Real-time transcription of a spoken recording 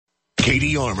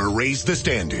KD Armor raised the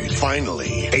standard.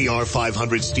 Finally,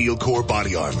 AR-500 steel core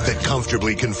body armor that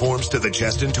comfortably conforms to the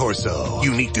chest and torso.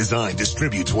 Unique design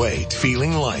distributes weight,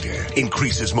 feeling lighter,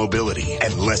 increases mobility,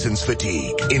 and lessens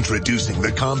fatigue. Introducing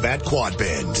the Combat Quad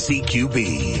Bend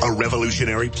CQB, a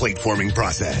revolutionary plate forming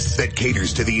process that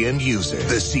caters to the end user.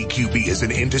 The CQB is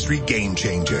an industry game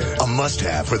changer, a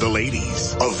must-have for the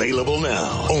ladies. Available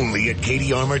now, only at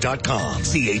KDArmor.com,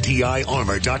 CATI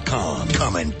Armor.com.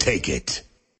 Come and take it.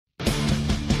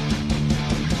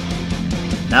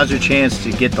 Now's your chance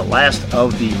to get the last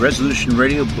of the Resolution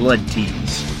Radio blood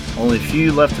tees. Only a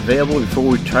few left available before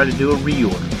we try to do a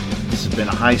reorder. This has been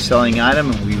a high-selling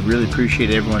item, and we really appreciate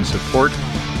everyone's support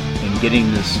in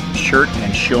getting this shirt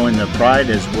and showing their pride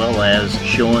as well as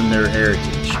showing their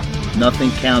heritage.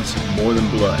 Nothing counts more than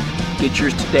blood. Get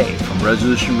yours today from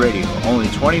Resolution Radio. Only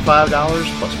 $25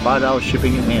 plus $5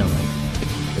 shipping and handling.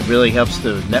 It really helps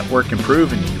the network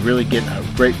improve, and you really get a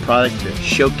great product to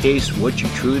showcase what you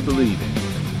truly believe in.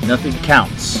 Nothing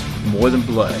counts more than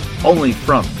blood. Only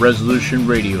from Resolution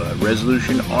Radio at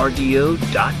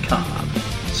ResolutionRDO.com.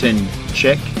 Send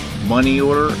check, money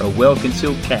order, or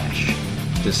well-concealed cash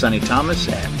to Sonny Thomas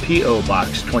at P.O.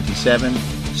 Box 27,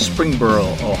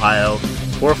 Springboro, Ohio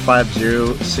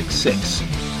 45066.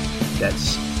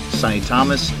 That's Sonny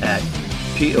Thomas at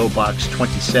P.O. Box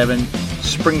 27,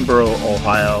 Springboro,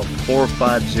 Ohio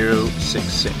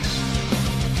 45066.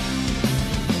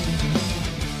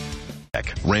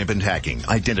 Rampant hacking,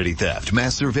 identity theft,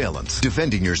 mass surveillance.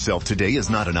 Defending yourself today is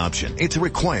not an option. It's a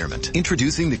requirement.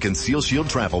 Introducing the Conceal Shield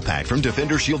Travel Pack from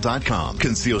DefenderShield.com.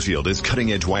 Conceal Shield is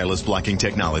cutting-edge wireless blocking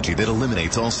technology that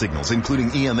eliminates all signals, including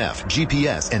EMF,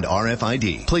 GPS, and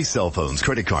RFID. Place cell phones,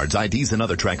 credit cards, IDs, and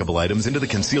other trackable items into the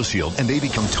Conceal Shield, and they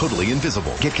become totally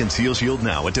invisible. Get Conceal Shield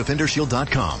now at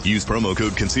DefenderShield.com. Use promo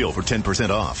code CONCEAL for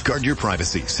 10% off. Guard your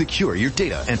privacy, secure your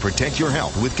data, and protect your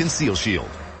health with Conceal Shield.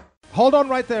 Hold on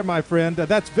right there, my friend.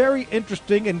 That's very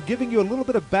interesting and giving you a little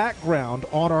bit of background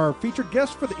on our featured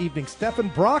guest for the evening, Stefan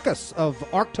Brockus of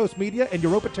Arctos Media and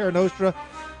Europa Terra Nostra.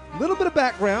 A little bit of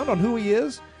background on who he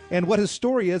is and what his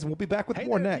story is, and we'll be back with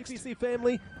more next. TPC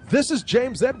family, this is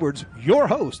James Edwards, your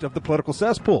host of The Political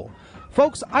Cesspool.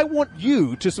 Folks, I want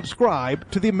you to subscribe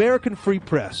to the American Free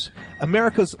Press,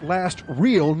 America's last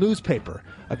real newspaper.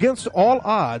 Against all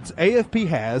odds, AFP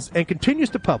has and continues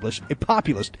to publish a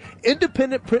populist,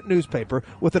 independent print newspaper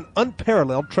with an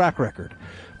unparalleled track record.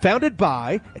 Founded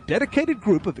by a dedicated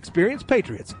group of experienced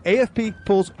patriots, AFP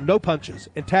pulls no punches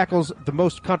and tackles the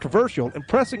most controversial and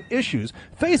pressing issues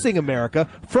facing America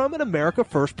from an America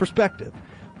First perspective.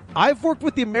 I've worked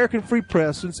with the American Free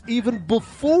Press since even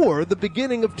before the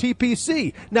beginning of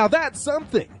TPC. Now that's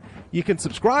something. You can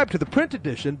subscribe to the print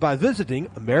edition by visiting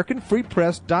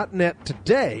AmericanFreePress.net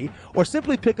today, or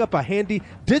simply pick up a handy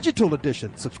digital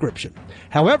edition subscription.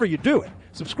 However you do it,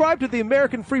 subscribe to the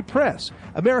American Free Press,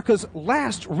 America's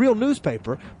last real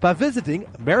newspaper, by visiting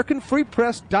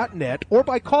AmericanFreePress.net or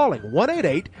by calling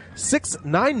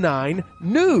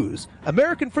 1-888-699-NEWS,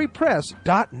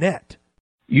 AmericanFreePress.net.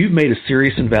 You've made a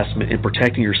serious investment in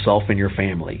protecting yourself and your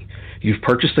family. You've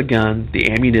purchased the gun,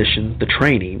 the ammunition, the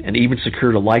training, and even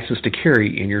secured a license to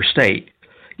carry in your state.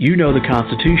 You know the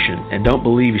Constitution and don't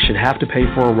believe you should have to pay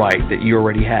for a right that you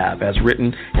already have, as written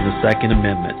in the Second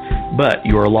Amendment, but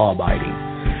you are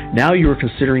law-abiding. Now you are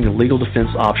considering the legal defense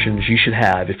options you should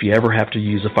have if you ever have to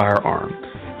use a firearm.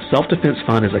 Self-Defense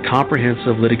Fund is a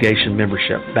comprehensive litigation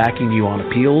membership backing you on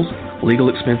appeals, legal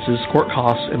expenses, court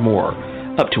costs, and more.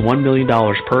 Up to $1 million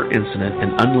per incident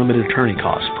and unlimited attorney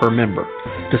costs per member.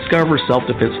 Discover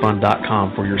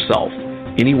selfdefensefund.com for yourself.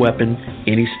 Any weapon,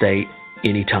 any state,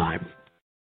 any time.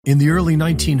 In the early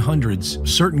 1900s,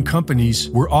 certain companies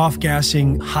were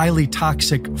off-gassing highly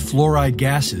toxic fluoride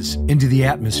gases into the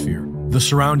atmosphere. The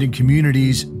surrounding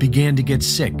communities began to get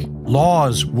sick.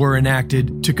 Laws were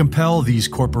enacted to compel these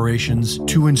corporations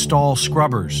to install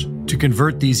scrubbers to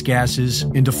convert these gases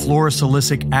into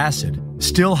fluorosilicic acid,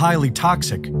 still highly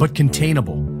toxic but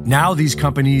containable. Now these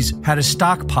companies had a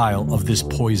stockpile of this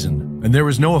poison, and there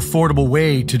was no affordable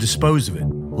way to dispose of it.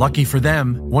 Lucky for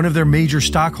them, one of their major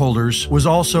stockholders was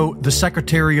also the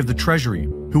Secretary of the Treasury,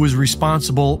 who was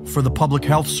responsible for the Public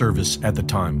Health Service at the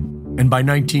time. And by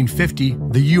 1950,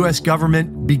 the U.S.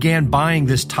 government began buying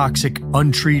this toxic,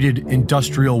 untreated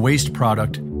industrial waste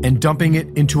product and dumping it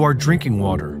into our drinking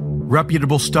water.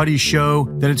 Reputable studies show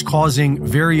that it's causing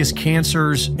various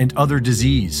cancers and other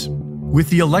disease. With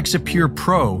the Alexa Pure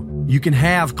Pro, you can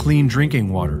have clean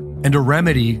drinking water and a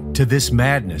remedy to this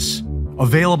madness.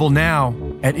 Available now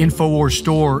at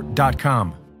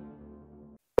InfoWarsStore.com.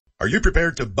 Are you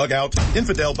prepared to bug out?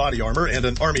 Infidel Body Armor and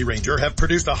an Army Ranger have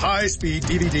produced a high-speed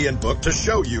DVD and book to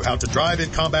show you how to drive in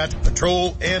combat,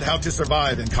 patrol, and how to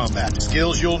survive in combat.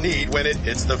 Skills you'll need when it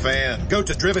hits the fan. Go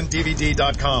to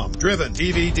drivendvd.com.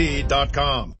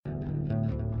 drivendvd.com.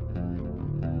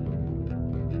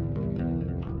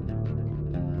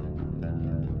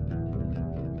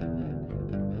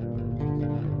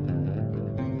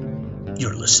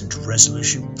 You're listening to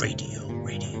Resolution Radio.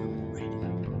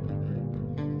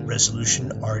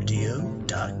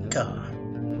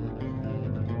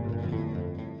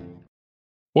 ResolutionRDO.com.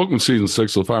 Welcome to Season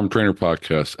 6 of the Firearm Trainer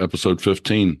Podcast, Episode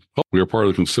 15. We are part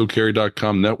of the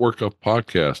ConcealedCarry.com network of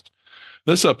podcasts.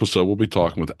 This episode, we'll be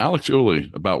talking with Alex Ooley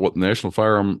about what the National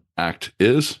Firearm Act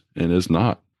is and is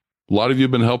not. A lot of you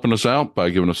have been helping us out by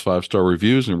giving us 5-star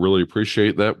reviews, and really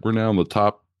appreciate that. We're now in the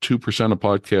top 2% of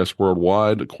podcasts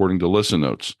worldwide, according to Listen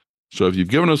Notes. So if you've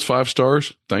given us 5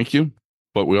 stars, thank you.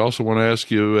 But we also want to ask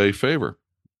you a favor.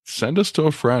 Send us to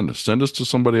a friend. Send us to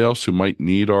somebody else who might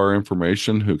need our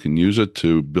information, who can use it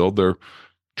to build their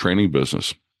training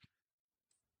business.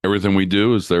 Everything we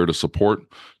do is there to support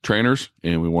trainers,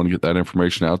 and we want to get that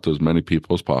information out to as many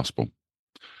people as possible.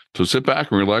 So sit back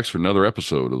and relax for another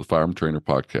episode of the Firearm Trainer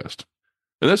Podcast.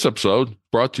 In this episode,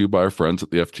 brought to you by our friends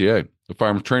at the FTA, the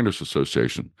Firearm Trainers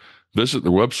Association. Visit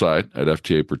their website at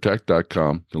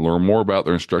ftaprotect.com to learn more about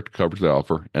their instructor coverage they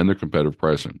offer and their competitive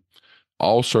pricing.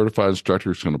 All certified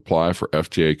instructors can apply for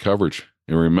FTA coverage.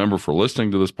 And remember, for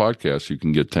listening to this podcast, you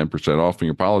can get 10% off in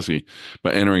your policy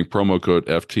by entering promo code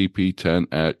FTP10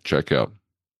 at checkout.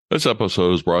 This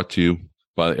episode is brought to you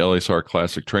by the LSR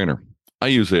Classic Trainer. I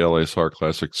use the LSR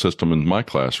Classic system in my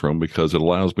classroom because it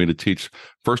allows me to teach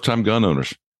first-time gun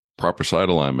owners proper sight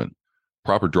alignment,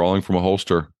 proper drawing from a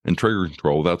holster, and trigger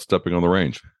control without stepping on the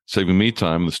range, saving me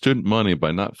time and the student money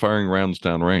by not firing rounds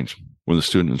downrange. When the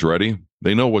student is ready,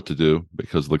 they know what to do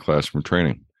because of the classroom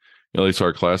training.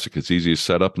 LSR Classic is easy to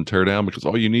set up and tear down because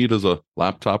all you need is a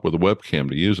laptop with a webcam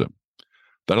to use it.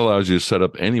 That allows you to set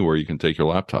up anywhere you can take your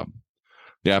laptop.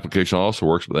 The application also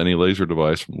works with any laser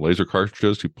device, from laser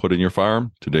cartridges you put in your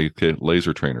firearm to dedicated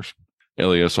laser trainers.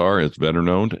 LSR is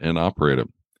veteran-owned and operated.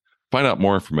 Find out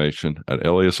more information at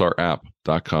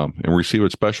lasrapp.com and receive a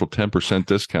special 10%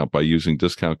 discount by using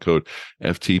discount code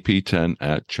FTP10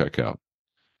 at checkout.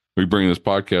 We bring this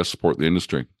podcast to support the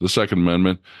industry, the Second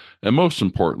Amendment, and most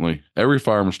importantly, every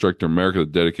firearm instructor in America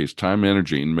that dedicates time and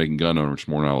energy in making gun owners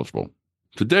more knowledgeable.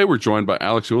 Today, we're joined by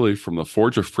Alex Ooley from the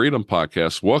Forge of Freedom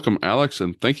podcast. Welcome, Alex,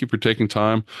 and thank you for taking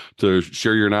time to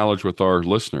share your knowledge with our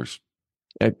listeners.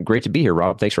 Great to be here,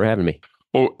 Rob. Thanks for having me.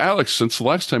 Well, Alex, since the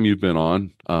last time you've been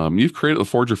on, you've created the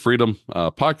Forge of Freedom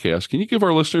podcast. Can you give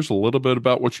our listeners a little bit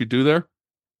about what you do there?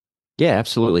 Yeah,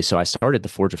 absolutely. So I started the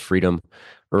Forge of Freedom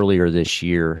earlier this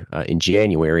year in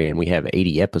January, and we have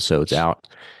 80 episodes out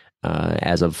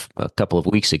as of a couple of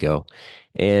weeks ago.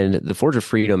 And the Forge of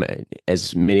Freedom,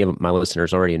 as many of my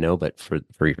listeners already know, but for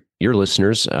your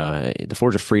listeners, the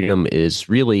Forge of Freedom is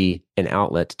really an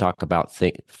outlet to talk about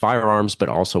firearms, but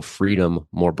also freedom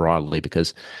more broadly,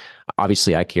 because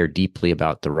obviously I care deeply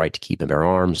about the right to keep and bear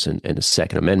arms and the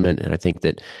Second Amendment. And I think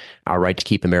that our right to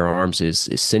keep and bear arms is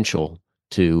essential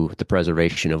to the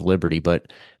preservation of liberty,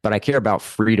 but I care about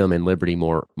freedom and liberty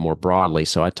more broadly.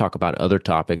 So I talk about other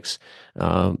topics.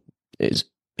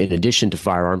 In addition to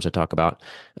firearms, I talk about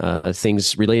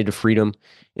things related to freedom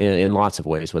in lots of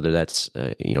ways, whether that's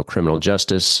criminal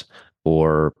justice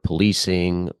or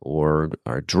policing or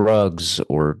drugs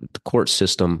or the court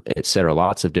system, et cetera.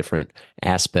 Lots of different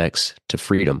aspects to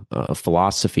freedom,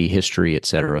 philosophy, history, et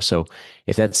cetera. So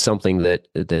if that's something that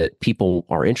people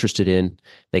are interested in,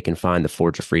 they can find the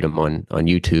Forge of Freedom on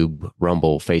YouTube,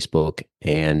 Rumble, Facebook,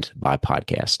 and by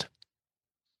podcast.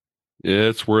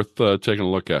 It's worth taking a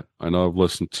look at. I know I've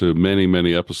listened to many,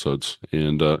 many episodes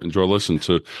and enjoy listening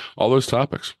to all those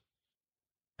topics.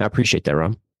 I appreciate that,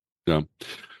 Rob. Yeah.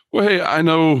 Well, hey, I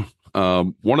know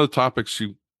one of the topics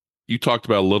you talked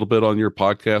about a little bit on your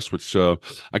podcast, which I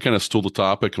kind of stole the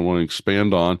topic and want to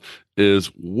expand on, is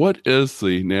what is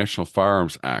the National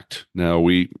Firearms Act? Now,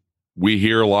 we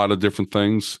hear a lot of different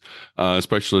things,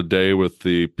 especially today with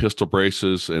the pistol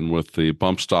braces and with the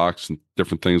bump stocks and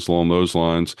different things along those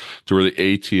lines, to where the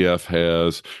ATF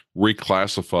has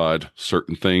reclassified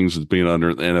certain things as being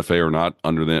under the NFA or not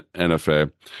under the NFA.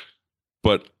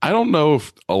 But I don't know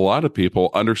if a lot of people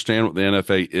understand what the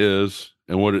NFA is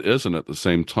and what it isn't at the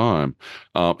same time.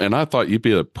 And I thought you'd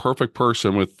be a perfect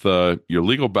person with your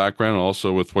legal background and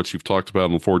also with what you've talked about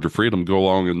in the Forge of Freedom, go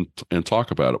along and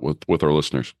talk about it with our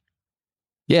listeners.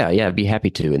 Yeah, I'd be happy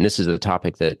to. And this is a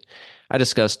topic that I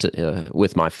discussed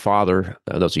with my father,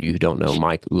 those of you who don't know,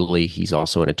 Mike Ooley, he's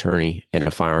also an attorney and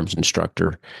a firearms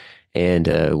instructor. And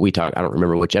we talked, I don't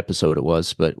remember which episode it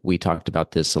was, but we talked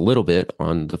about this a little bit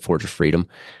on the Forge of Freedom.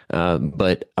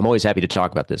 But I'm always happy to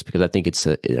talk about this because I think it's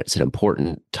an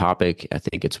important topic. I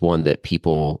think it's one that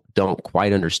people don't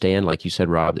quite understand, like you said,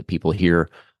 Rob, that people hear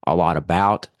a lot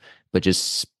about, but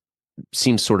just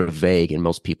seems sort of vague in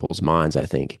most people's minds, I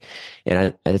think.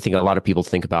 And I think a lot of people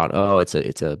think about, oh, it's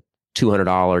a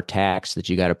 $200 tax that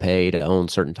you got to pay to own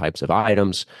certain types of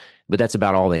items, but that's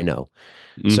about all they know.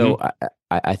 Mm-hmm. So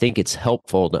I think it's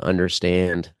helpful to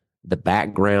understand the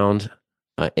background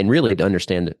and really to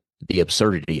understand the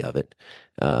absurdity of it,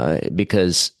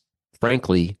 because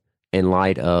frankly, in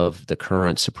light of the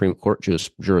current Supreme Court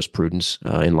jurisprudence,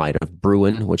 in light of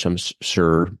Bruin, which I'm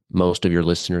sure most of your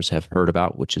listeners have heard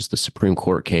about, which is the Supreme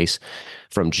Court case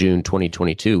from June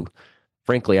 2022,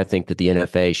 frankly, I think that the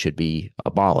NFA should be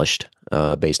abolished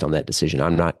based on that decision.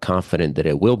 I'm not confident that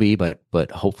it will be,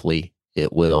 but hopefully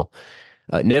it will.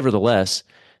 Nevertheless,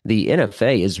 the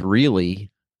NFA is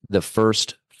really the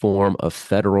first form of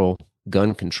federal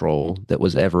gun control that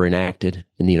was ever enacted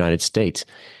in the United States.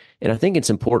 And I think it's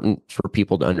important for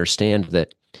people to understand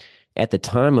that at the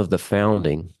time of the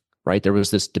founding, right, there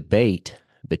was this debate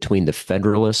between the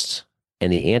Federalists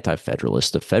and the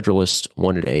Anti-Federalists. The Federalists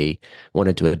wanted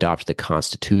to adopt the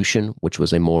Constitution, which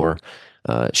was a more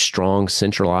strong,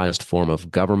 centralized form of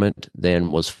government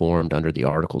than was formed under the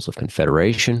Articles of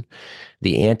Confederation.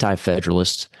 The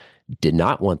Anti-Federalists did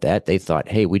not want that. They thought,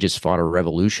 hey, we just fought a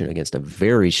revolution against a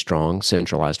very strong,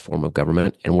 centralized form of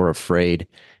government, and we're afraid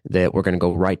that we're going to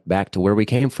go right back to where we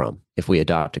came from if we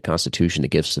adopt a constitution that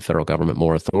gives the federal government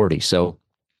more authority. So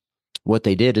what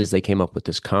they did is they came up with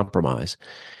this compromise.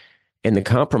 And the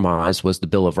compromise was the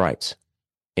Bill of Rights.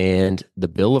 And the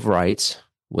Bill of Rights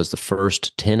was the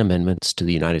first 10 amendments to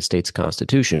the United States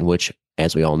Constitution, which,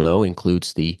 as we all know,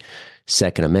 includes the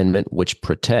Second Amendment, which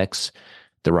protects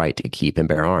the right to keep and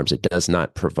bear arms. It does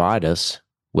not provide us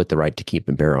with the right to keep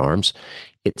and bear arms.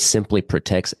 It simply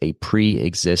protects a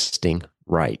pre-existing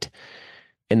right.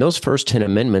 And those first 10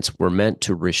 amendments were meant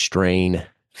to restrain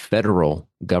federal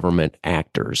government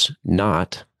actors,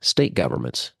 not state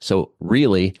governments. So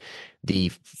really, the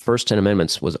first 10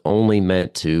 amendments was only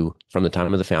meant to, from the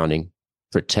time of the founding,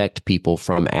 protect people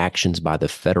from actions by the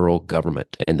federal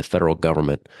government and the federal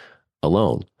government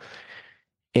alone.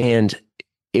 And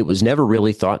it was never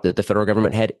really thought that the federal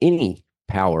government had any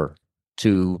power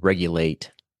to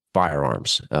regulate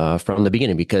firearms from the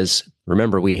beginning, because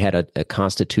remember, we had a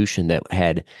constitution that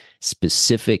had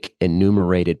specific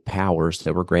enumerated powers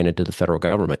that were granted to the federal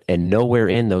government, and nowhere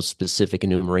in those specific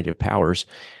enumerated powers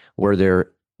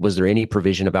was there any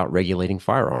provision about regulating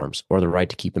firearms or the right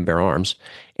to keep and bear arms.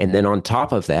 And then on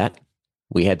top of that,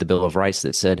 we had the Bill of Rights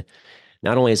that said,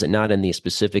 not only is it not in the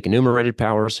specific enumerated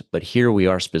powers, but here we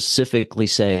are specifically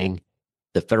saying,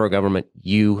 the federal government,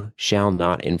 you shall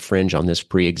not infringe on this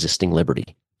pre-existing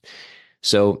liberty.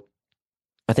 So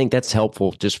I think that's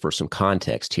helpful just for some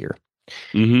context here.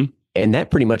 Mm-hmm. And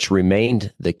that pretty much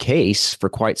remained the case for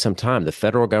quite some time. The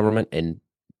federal government and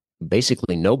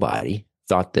basically nobody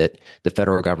thought that the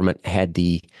federal government had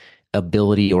the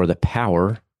ability or the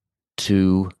power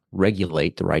to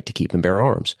regulate the right to keep and bear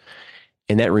arms.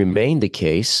 And that remained the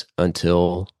case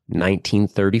until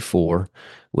 1934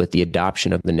 with the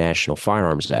adoption of the National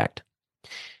Firearms Act.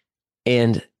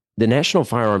 And the National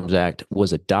Firearms Act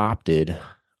was adopted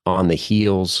on the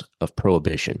heels of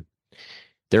Prohibition.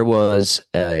 There was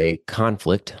a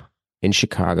conflict in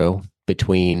Chicago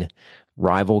between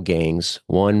rival gangs,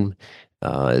 one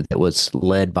that was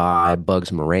led by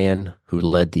Bugs Moran, who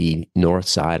led the North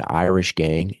Side Irish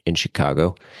gang in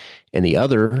Chicago, and the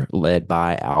other led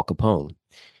by Al Capone.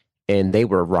 And they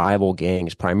were rival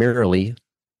gangs primarily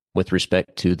with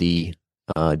respect to the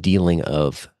dealing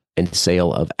of and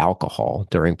sale of alcohol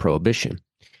during Prohibition.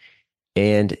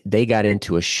 And they got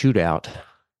into a shootout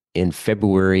in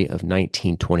February of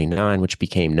 1929, which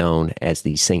became known as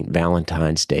the St.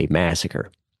 Valentine's Day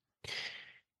Massacre.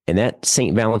 And that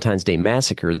St. Valentine's Day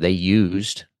Massacre, they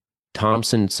used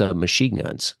Thompson submachine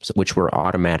guns, which were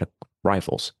automatic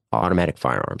rifles, automatic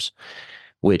firearms,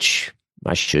 which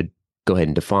I should go ahead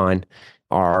and define,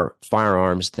 are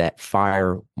firearms that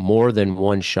fire more than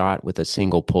one shot with a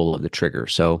single pull of the trigger.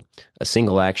 So a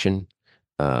single action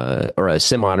or a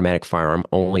semi-automatic firearm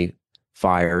only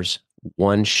fires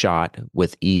one shot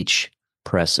with each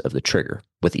press of the trigger,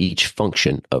 with each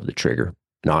function of the trigger.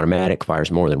 An automatic fires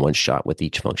more than one shot with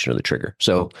each function of the trigger.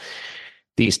 So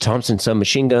these Thompson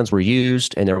submachine guns were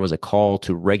used, and there was a call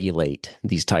to regulate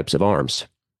these types of arms.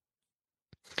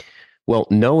 Well,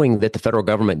 knowing that the federal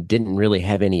government didn't really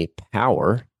have any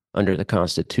power under the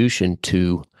Constitution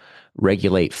to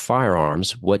regulate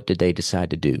firearms, what did they decide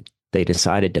to do? They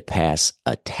decided to pass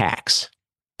a tax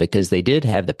because they did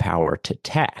have the power to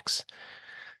tax.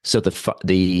 So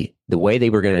the way they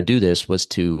were going to do this was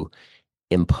to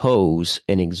impose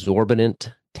an exorbitant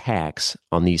tax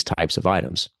on these types of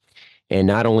items. And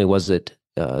not only was it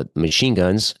machine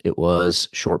guns, it was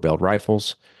short-barreled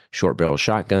rifles, short-barreled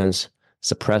shotguns,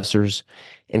 suppressors,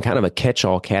 and kind of a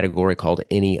catch-all category called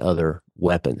any other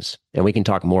weapons. And we can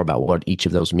talk more about what each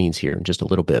of those means here in just a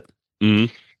little bit.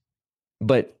 Mm-hmm.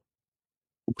 But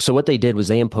so what they did was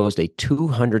they imposed a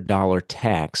 $200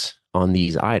 tax on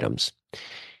these items.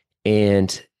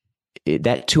 And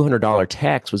that $200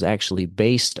 tax was actually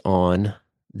based on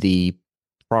the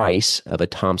price of a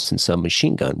Thompson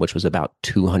submachine gun, which was about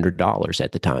 $200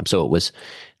 at the time. So it was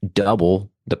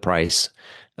double the price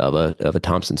of a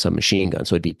Thompson submachine gun.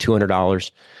 So it'd be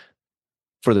 $200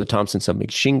 for the Thompson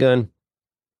submachine gun,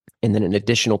 and then an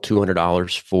additional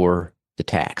 $200 for the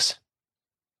tax.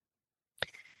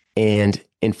 And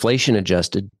inflation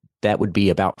adjusted, that would be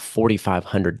about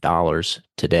 $4,500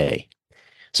 today.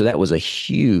 So that was a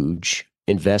huge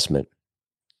investment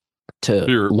to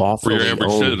lawfully for your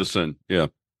average citizen. Yeah.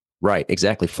 Right,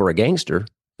 exactly. For a gangster,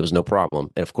 it was no problem.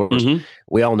 And of course,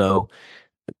 we all know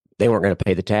they weren't going to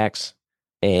pay the tax,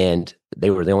 and they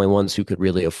were the only ones who could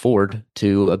really afford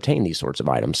to obtain these sorts of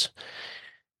items.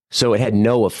 So it had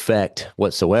no effect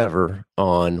whatsoever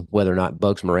on whether or not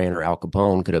Bugs Moran or Al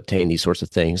Capone could obtain these sorts of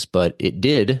things, but it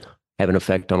did have an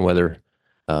effect on whether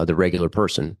the regular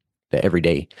person, the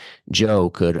everyday Joe,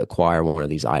 could acquire one of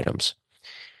these items.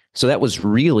 So that was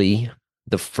really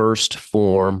the first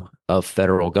form of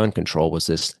federal gun control, was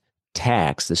this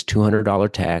tax, this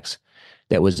 $200 tax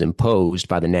that was imposed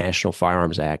by the National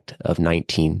Firearms Act of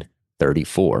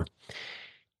 1934.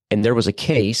 And there was a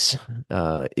case,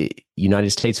 United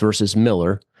States versus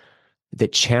Miller,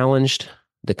 that challenged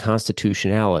the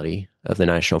constitutionality of the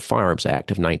National Firearms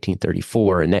Act of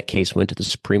 1934. And that case went to the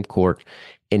Supreme Court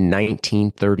in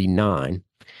 1939.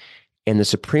 And the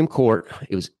Supreme Court,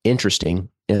 it was interesting,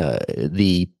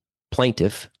 the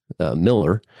plaintiff,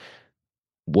 Miller,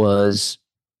 was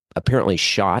apparently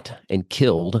shot and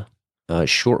killed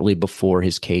shortly before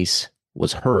his case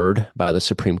was heard by the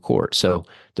Supreme Court. So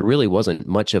there really wasn't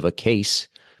much of a case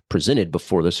presented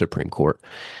before the Supreme Court.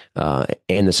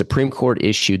 And the Supreme Court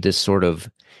issued this sort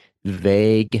of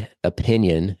vague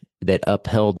opinion that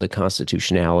upheld the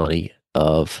constitutionality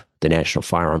of the National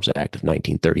Firearms Act of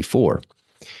 1934.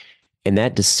 And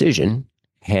that decision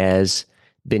has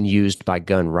been used by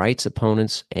gun rights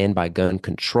opponents and by gun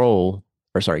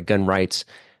rights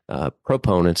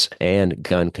proponents and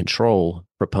gun control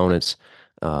proponents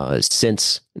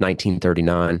since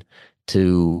 1939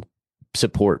 to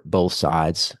support both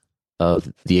sides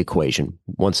of the equation.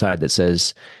 One side that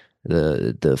says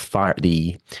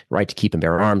the right to keep and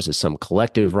bear arms is some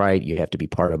collective right. You have to be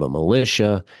part of a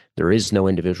militia. There is no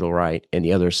individual right. And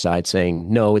the other side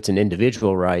saying, no, it's an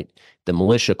individual right. The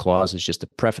militia clause is just a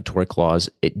prefatory clause.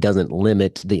 It doesn't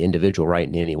limit the individual right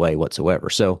in any way whatsoever.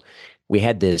 So we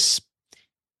had this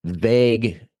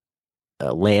vague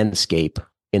landscape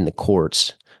in the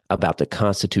courts about the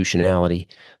constitutionality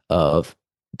of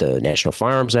the National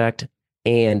Firearms Act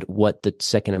and what the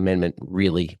Second Amendment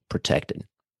really protected.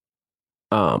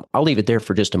 I'll leave it there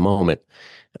for just a moment.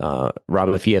 Rob,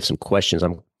 if you have some questions,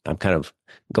 I'm kind of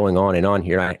going on and on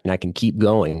here, and I can keep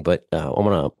going, but I'm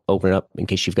going to open it up in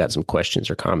case you've got some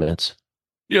questions or comments.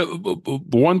 Yeah, the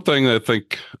one thing that I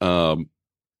think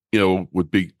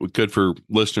would be good for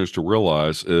listeners to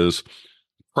realize is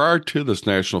prior to this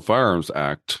National Firearms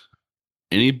Act,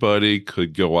 anybody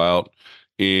could go out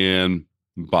and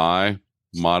buy,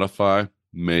 modify,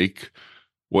 make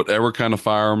whatever kind of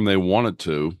firearm they wanted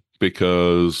to,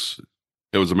 because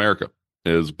it was America,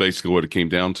 is basically what it came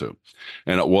down to.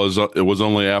 And it was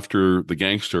only after the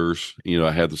gangsters,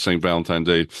 had the St. Valentine's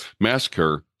Day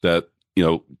massacre that,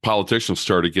 politicians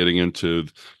started getting into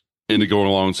going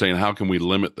along and saying, how can we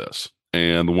limit this?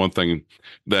 And the one thing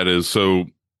that is so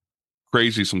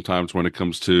crazy sometimes when it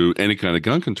comes to any kind of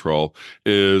gun control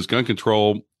is gun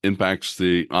control impacts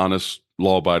the honest,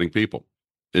 law-abiding people.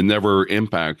 It never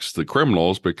impacts the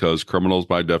criminals, because criminals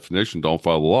by definition don't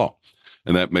follow the law.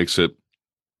 And that makes it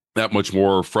that much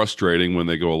more frustrating when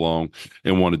they go along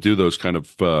and want to do those kind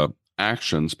of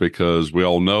actions, because we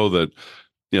all know that,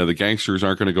 the gangsters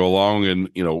aren't going to go along and,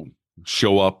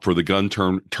 show up for the gun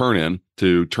turn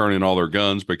in all their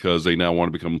guns because they now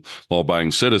want to become law-abiding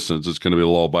citizens. It's going to be the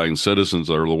law-abiding citizens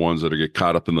that are the ones that are get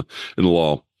caught up in the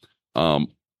law.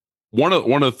 One of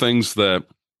the things that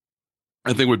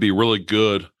I think would be really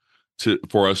good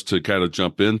for us to kind of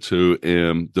jump into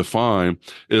and define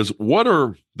is what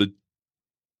are the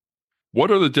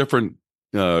different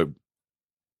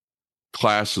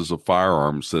classes of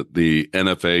firearms that the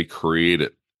NFA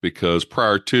created? Because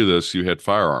prior to this, you had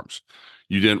firearms.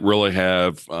 You didn't really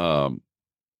have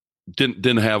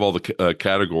didn't have all the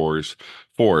categories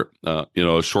for it.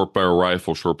 A short barrel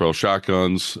rifle, short barrel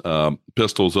shotguns,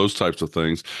 pistols, those types of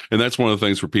things. And that's one of the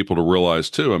things for people to realize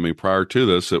too. I mean, prior to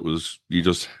this, it was you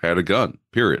just had a gun.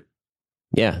 Period.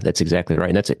 Yeah, that's exactly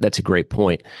right. And that's a great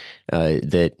point.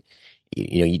 That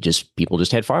people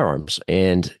just had firearms,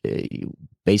 and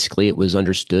basically it was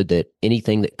understood that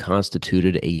anything that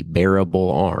constituted a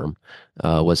bearable arm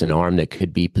was an arm that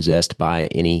could be possessed by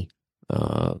any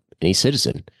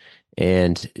citizen,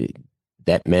 and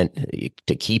that meant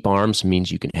to keep arms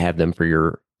means you can have them for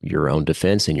your own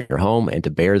defense in your home, and to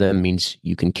bear them means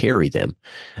you can carry them.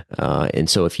 And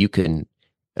so if you can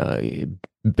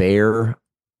bear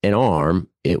an arm,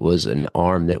 it was an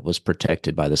arm that was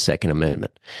protected by the Second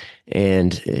Amendment.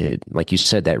 And like you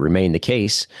said, that remained the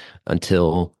case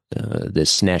until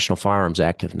this National Firearms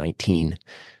Act of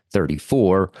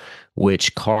 1934,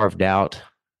 which carved out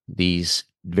these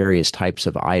various types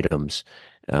of items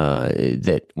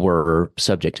that were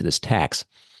subject to this tax.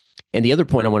 And the other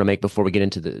point I want to make before we get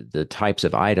into the types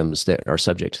of items that are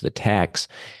subject to the tax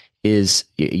is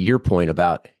your point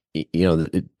about,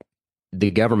 the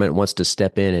government wants to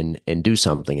step in and do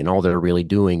something, and all they're really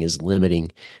doing is limiting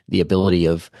the ability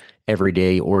of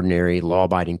everyday, ordinary,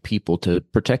 law-abiding people to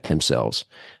protect themselves.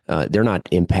 They're not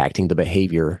impacting the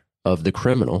behavior of the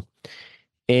criminal.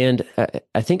 And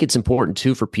I think it's important,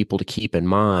 too, for people to keep in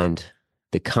mind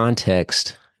the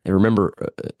context and remember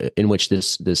in which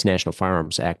this National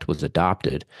Firearms Act was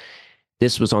adopted.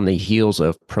 This was on the heels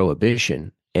of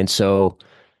Prohibition. And so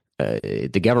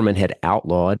the government had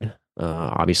outlawed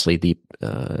obviously the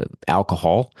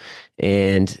alcohol,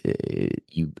 and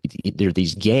there are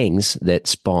these gangs that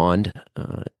spawned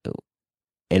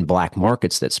and black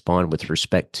markets that spawned with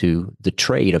respect to the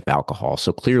trade of alcohol.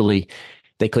 So clearly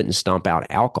they couldn't stomp out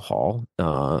alcohol,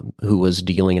 who was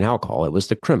dealing in alcohol. It was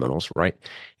the criminals, right?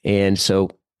 And so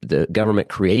the government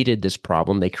created this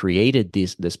problem. They created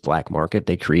this black market.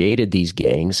 They created these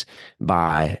gangs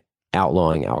by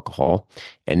outlawing alcohol.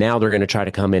 And now they're going to try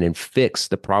to come in and fix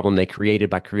the problem they created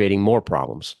by creating more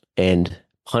problems and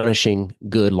punishing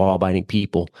good law-abiding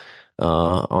people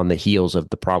on the heels of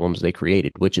the problems they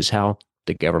created, which is how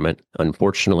the government,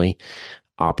 unfortunately,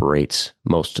 operates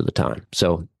most of the time.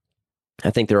 So I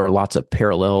think there are lots of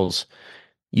parallels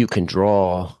you can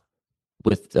draw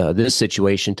with this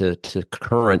situation to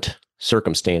current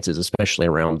circumstances, especially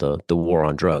around the war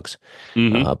on drugs.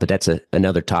 Mm-hmm. But that's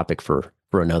another topic for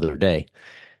another day.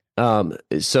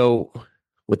 So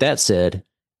with that said,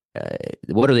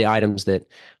 what are the items that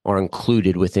are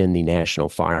included within the National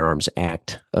Firearms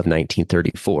Act of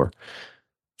 1934?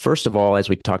 First of all, as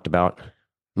we talked about,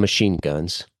 machine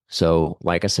guns. So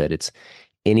like I said, it's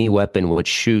any weapon which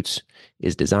shoots,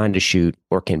 is designed to shoot,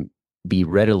 or can be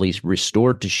readily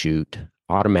restored to shoot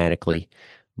automatically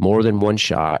more than one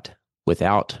shot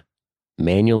without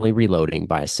manually reloading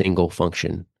by a single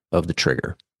function of the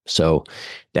trigger. So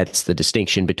that's the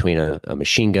distinction between a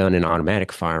machine gun and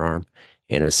automatic firearm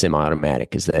and a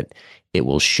semi-automatic, is that it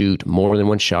will shoot more than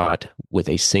one shot with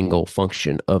a single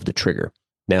function of the trigger.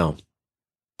 Now,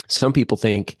 some people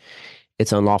think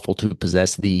it's unlawful to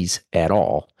possess these at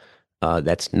all.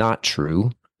 That's not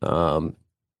true.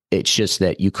 It's just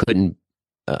that you couldn't,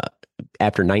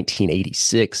 after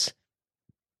 1986,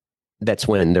 that's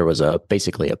when there was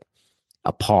basically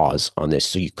a pause on this.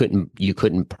 So you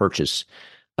couldn't purchase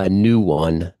a new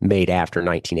one made after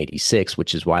 1986,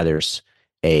 which is why there's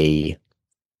a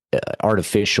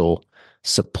artificial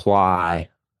supply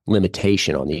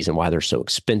limitation on these and why they're so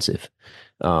expensive.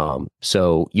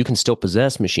 So you can still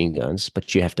possess machine guns,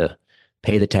 but you have to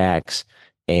pay the tax,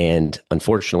 and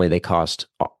unfortunately they cost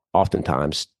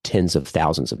oftentimes tens of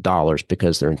thousands of dollars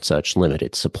because they're in such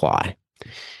limited supply.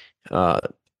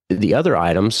 The other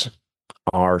items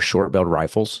are short-barreled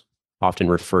rifles, often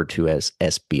referred to as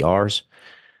SBRs,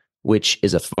 which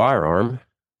is a firearm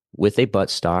with a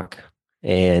buttstock.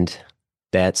 And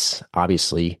that's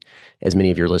obviously, as many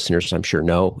of your listeners I'm sure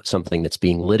know, something that's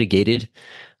being litigated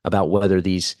about whether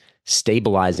these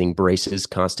stabilizing braces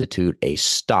constitute a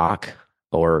stock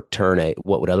or turn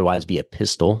what would otherwise be a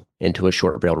pistol into a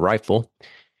short-barreled rifle.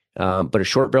 But a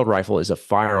short-barreled rifle is a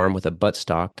firearm with a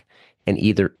buttstock and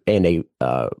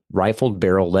a rifled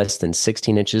barrel less than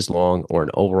 16 inches long or an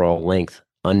overall length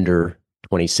under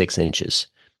 26 inches.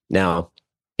 Now,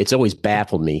 it's always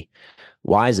baffled me.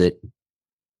 Why is it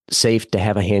safe to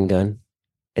have a handgun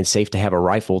and safe to have a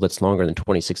rifle that's longer than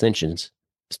 26 inches,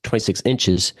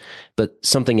 but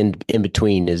something in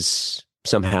between is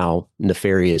somehow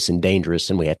nefarious and dangerous,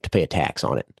 and we have to pay a tax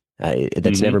on it.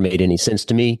 That's never made any sense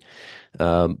to me.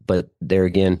 But there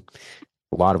again,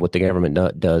 a lot of what the government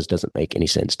does doesn't make any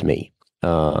sense to me.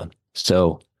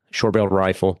 So short-barreled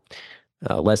rifle,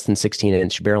 less than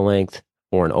 16-inch barrel length,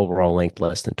 or an overall length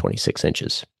less than 26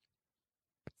 inches.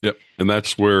 Yep, and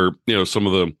that's where some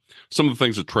of the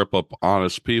things that trip up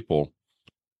honest people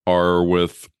are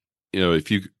with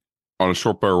if you on a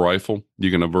short barrel rifle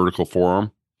you can have vertical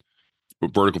foregrip,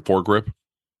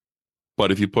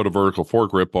 but if you put a vertical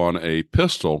foregrip on a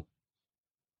pistol,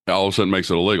 all of a sudden it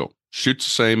makes it illegal. Shoots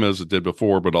the same as it did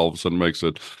before, but all of a sudden makes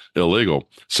it illegal.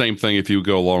 Same thing if you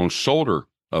go long shoulder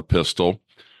a pistol,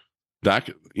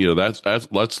 that's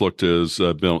looked as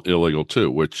illegal too.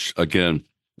 Which again,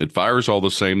 it fires all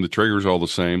the same, the trigger's all the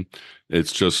same.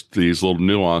 It's just these little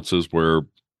nuances where,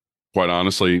 quite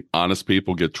honestly, honest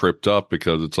people get tripped up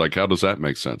because it's like, how does that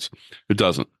make sense? It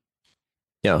doesn't.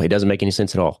 No, it doesn't make any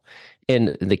sense at all.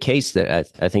 And the case that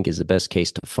I think is the best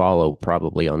case to follow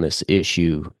probably on this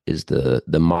issue is the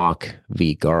Mock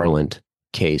v. Garland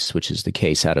case, which is the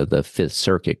case out of the Fifth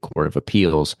Circuit Court of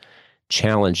Appeals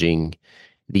challenging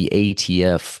the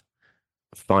ATF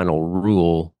final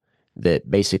rule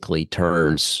that basically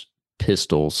turns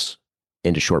pistols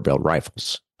into short-barreled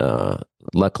rifles.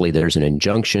 Luckily, there's an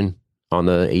injunction on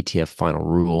the ATF final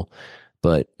rule,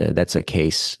 but that's a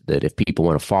case that if people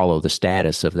want to follow the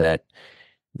status of that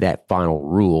final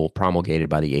rule promulgated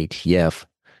by the ATF,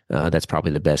 that's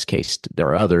probably the best case. There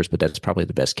are others, but that's probably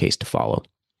the best case to follow.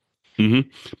 Mm-hmm.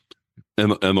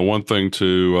 And the one thing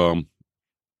to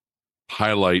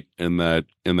highlight in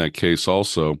that case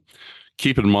also,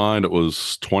 keep in mind it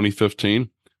was 2015.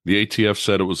 The ATF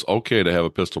said it was okay to have a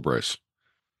pistol brace.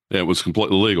 It was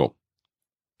completely legal.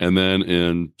 And then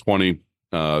in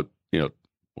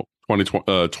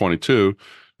 2022,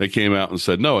 they came out and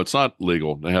said, no, it's not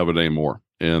legal to have it anymore.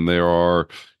 And there are,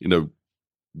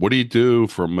 what do you do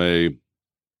from a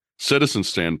citizen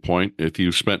standpoint if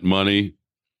you spent money,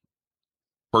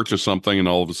 purchased something, and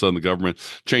all of a sudden the government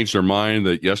changed their mind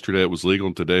that yesterday it was legal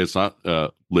and today it's not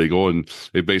legal, and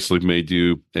they basically made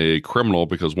you a criminal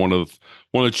because one of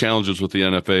the challenges with the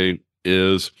NFA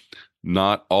is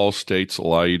not all states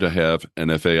allow you to have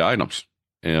NFA items,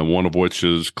 and one of which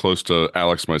is close to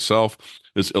Alex myself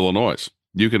is Illinois.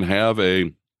 You can have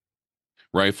a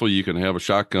rifle, you can have a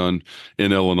shotgun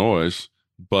in Illinois,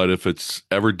 but if it's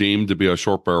ever deemed to be a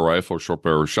short barrel rifle or short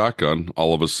barrel shotgun,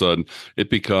 all of a sudden it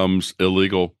becomes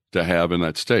illegal to have in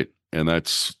that state. And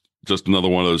that's just another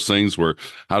one of those things where,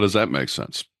 how does that make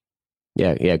sense?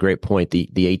 Yeah, great point. The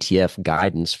ATF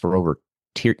guidance for over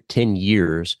 10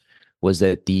 years was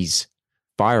that these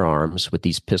firearms with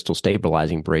these pistol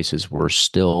stabilizing braces were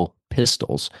still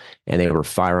pistols, and they were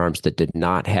firearms that did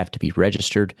not have to be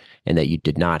registered and that you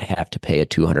did not have to pay a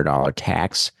 $200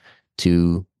 tax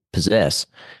to possess.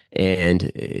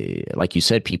 And like you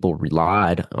said, people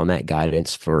relied on that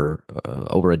guidance for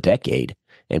over a decade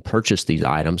and purchased these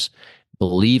items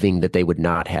believing that they would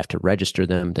not have to register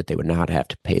them, that they would not have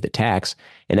to pay the tax.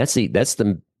 And that's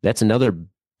another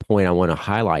point I want to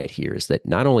highlight here, is that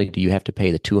not only do you have to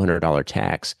pay the $200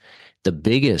 tax, the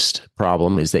biggest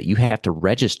problem is that you have to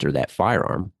register that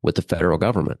firearm with the federal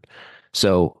government.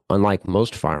 So unlike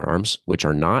most firearms, which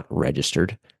are not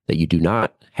registered, that you do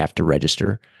not have to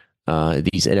register,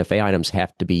 these NFA items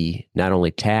have to be not only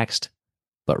taxed,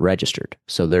 but registered.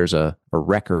 So there's a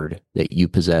record that you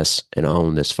possess and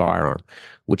own this firearm,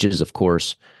 which is, of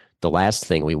course, the last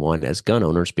thing we want as gun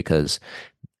owners, because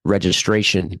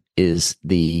registration is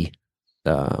the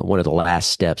one of the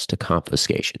last steps to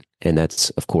confiscation, and that's,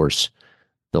 of course,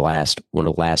 one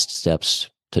of the last steps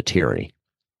to tyranny.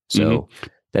 So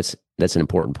that's an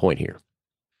important point here.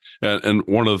 And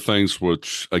one of the things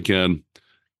which again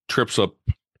trips up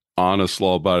honest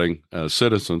law-abiding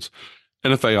citizens,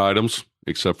 NFA items,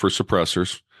 except for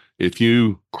suppressors, if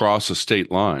you cross a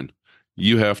state line,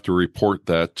 you have to report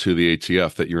that to the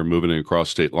ATF that you're moving across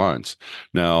state lines.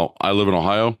 Now, I live in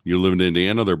Ohio, you live in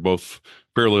Indiana. They're both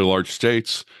fairly large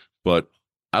states, but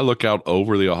I look out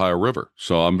over the Ohio River.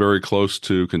 So I'm very close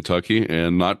to Kentucky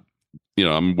and not,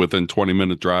 I'm within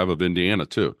 20-minute drive of Indiana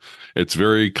too. It's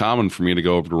very common for me to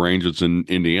go over to ranges in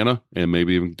Indiana and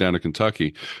maybe even down to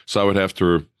Kentucky. So I would have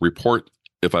to report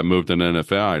if I moved an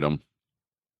NFA item,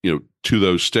 to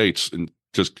those states, and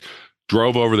just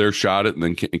drove over there, shot it, and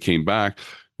then came back.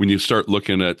 When you start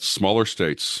looking at smaller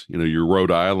states, your Rhode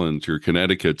Island, your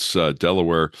Connecticut's,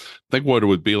 Delaware, think what it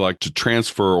would be like to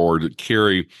transfer or to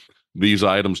carry these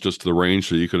items just to the range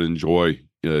so you could enjoy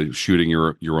shooting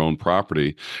your own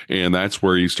property. And that's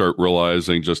where you start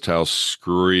realizing just how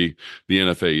screwy the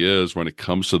NFA is when it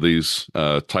comes to these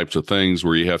types of things,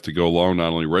 where you have to go along,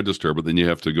 not only register, but then you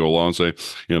have to go along and say,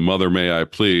 Mother, may I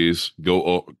please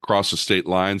go across the state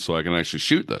line so I can actually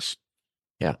shoot this?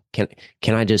 Yeah.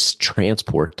 Can I just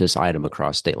transport this item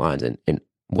across state lines? And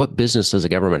what business does the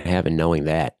government have in knowing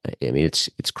that? I mean, it's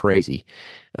crazy.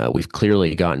 We've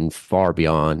clearly gotten far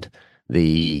beyond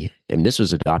and this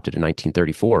was adopted in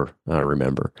 1934,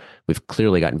 remember. We've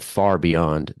clearly gotten far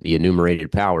beyond the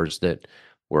enumerated powers that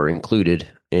were included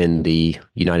in the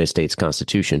United States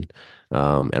Constitution.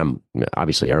 And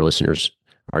obviously our listeners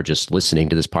are just listening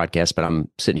to this podcast, but I'm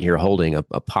sitting here holding a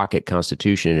pocket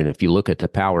constitution. And if you look at the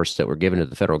powers that were given to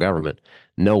the federal government,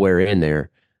 nowhere in there,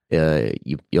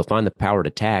 you'll find the power to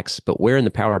tax. But where in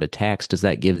the power to tax does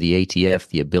that give the ATF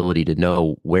the ability to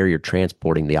know where you're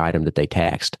transporting the item that they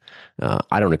taxed?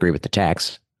 I don't agree with the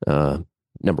tax,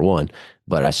 number one,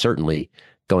 but I certainly,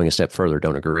 going a step further,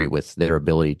 don't agree with their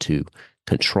ability to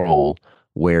control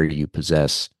where you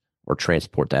possess or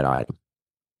transport that item.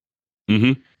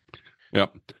 Mm-hmm.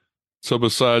 Yep. So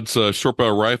besides short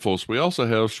barrel rifles, we also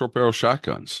have short barrel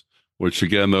shotguns, which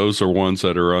again, those are ones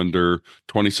that are under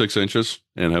 26 inches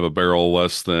and have a barrel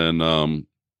less than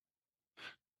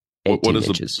 18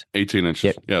 inches. 18 inches.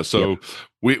 Yep. Yeah. So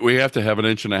we have to have an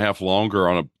inch and a half longer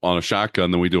on a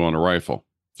shotgun than we do on a rifle.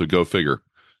 So go figure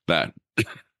that.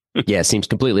 Yeah, it seems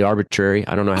completely arbitrary.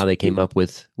 I don't know how they came up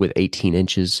with 18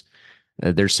 inches.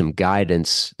 There's some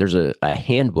guidance. There's a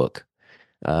handbook.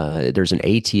 There's an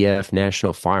ATF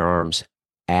National Firearms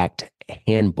Act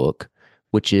handbook,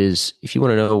 which is, if you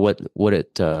want to know what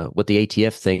the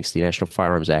ATF thinks the National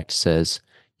Firearms Act says,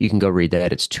 you can go read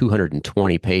that. It's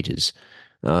 220 pages.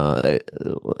 It's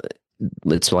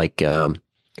like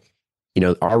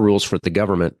our rules for the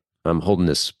government. I'm holding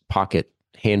this pocket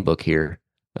handbook here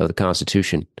of the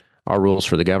Constitution. Our rules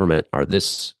for the government are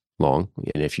this long,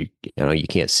 and if you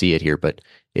can't see it here, but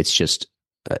it's just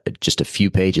a few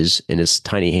pages in this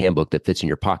tiny handbook that fits in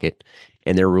your pocket,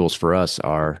 and their rules for us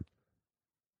are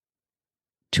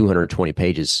 220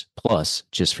 pages plus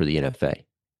just for the NFA.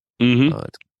 Mm-hmm.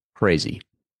 It's crazy.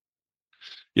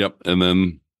 Yep. And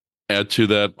then add to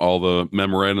that all the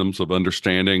memorandums of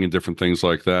understanding and different things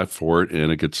like that for it,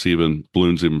 and it gets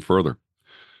balloons even further.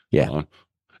 Yeah.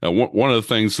 One of the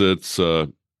things that's a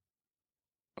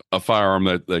firearm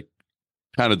that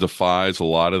kind of defies a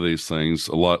lot of these things,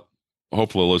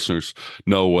 hopefully listeners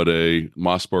know what a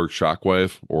Mossberg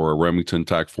Shockwave or a Remington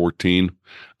TAC 14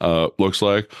 looks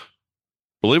like.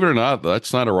 Believe it or not,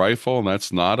 that's not a rifle and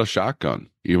that's not a shotgun.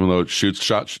 Even though it shoots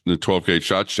the 12 gauge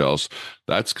shot shells,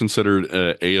 that's considered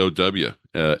AOW,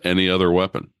 any other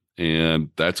weapon.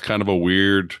 And that's kind of a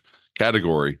weird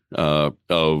category within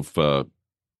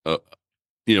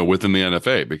the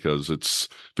NFA, because if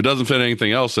it doesn't fit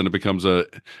anything else, then it becomes a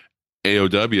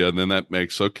AOW, and then that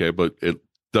makes but it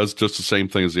does just the same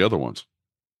thing as the other ones.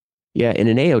 Yeah, in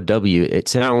an AOW, it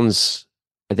sounds,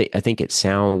 I think it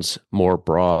sounds more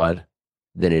broad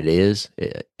than it is.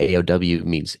 AOW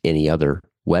means any other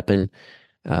weapon,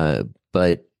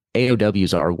 but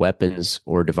AOWs are weapons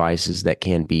or devices that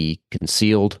can be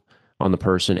concealed on the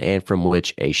person and from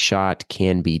which a shot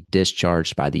can be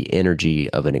discharged by the energy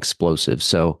of an explosive.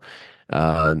 So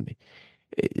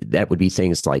that would be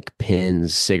things like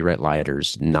pins, cigarette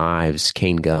lighters, knives,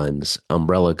 cane guns,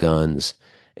 umbrella guns,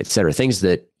 etc. Things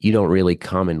that you don't really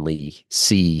commonly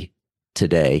see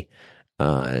today.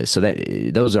 So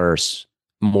that those are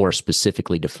more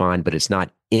specifically defined, but it's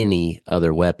not any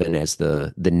other weapon as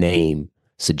the name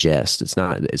suggests. It's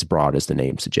not as broad as the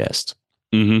name suggests.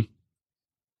 Mm-hmm.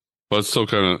 But it's still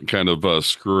kind of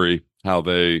screwy how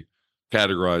they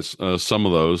categorize some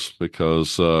of those,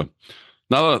 because not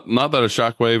that a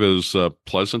shockwave is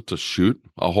pleasant to shoot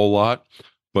a whole lot,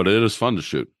 but it is fun to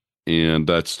shoot, and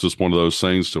that's just one of those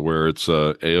things to where it's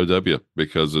AOW,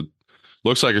 because it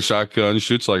looks like a shotgun,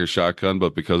 shoots like a shotgun,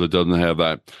 but because it doesn't have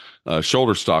that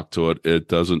shoulder stock to it, it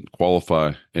doesn't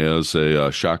qualify as a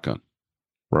shotgun.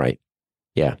 Right.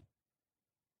 Yeah.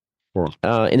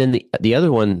 And then the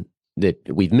other one that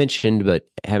we've mentioned but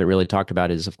haven't really talked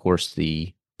about is, of course,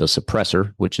 the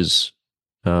suppressor, which is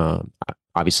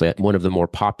obviously one of the more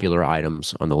popular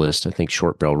items on the list. I think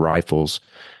short barrel rifles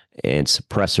and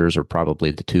suppressors are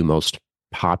probably the two most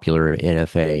popular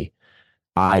NFA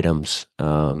items.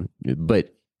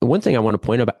 But one thing I want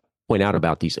to point out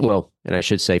about these, and I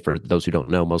should say for those who don't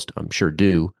know, most I'm sure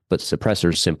do, but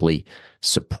suppressors simply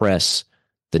suppress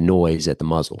the noise at the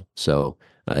muzzle. So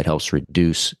it helps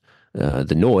reduce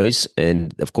the noise.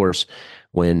 And of course,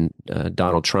 when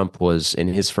Donald Trump was in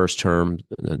his first term,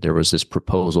 there was this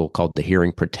proposal called the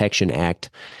Hearing Protection Act,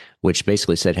 which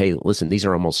basically said, hey, listen, these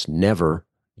are almost never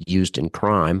used in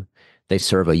crime. They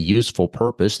serve a useful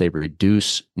purpose. They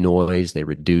reduce noise. They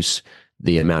reduce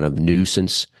the amount of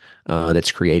nuisance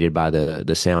that's created by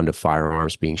the sound of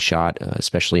firearms being shot,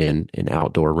 especially in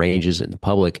outdoor ranges in the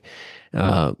public.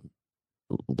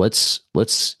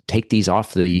 Let's take these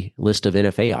off the list of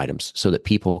NFA items so that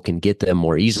people can get them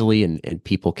more easily and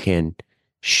people can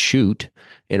shoot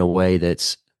in a way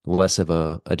that's less of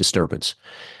a disturbance,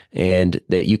 and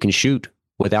that you can shoot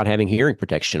without having hearing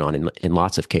protection on in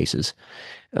lots of cases.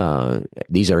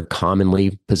 These are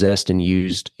commonly possessed and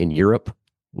used in Europe.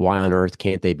 Why on earth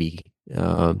can't they be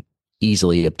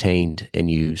easily obtained and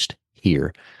used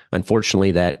here?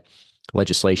 Unfortunately, that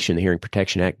legislation, the Hearing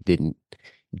Protection Act, didn't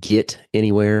get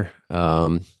anywhere.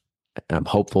 I'm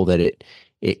hopeful that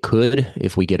it could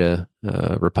if we get a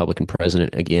Republican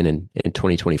president again in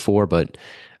 2024, but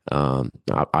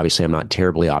obviously I'm not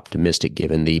terribly optimistic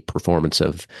given the performance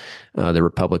of the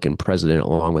Republican president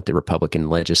along with the Republican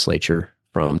legislature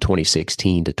from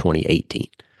 2016 to 2018.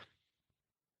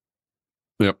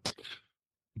 Yep,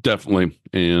 definitely.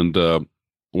 And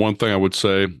one thing I would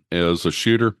say as a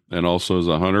shooter and also as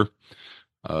a hunter,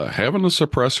 having a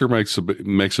suppressor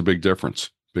makes a big difference,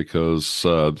 because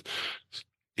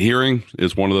hearing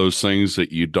is one of those things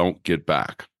that you don't get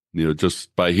back.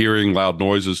 Just by hearing loud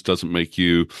noises doesn't make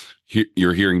you're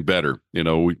hearing better.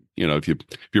 If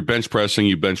you're bench pressing,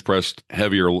 you bench press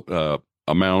heavier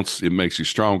amounts, it makes you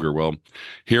stronger. Well,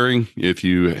 hearing, if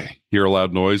you hear a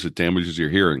loud noise, it damages your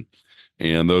hearing.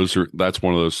 And that's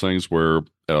one of those things where,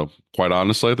 quite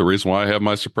honestly, the reason why I have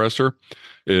my suppressor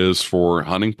is for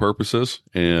hunting purposes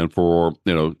and for,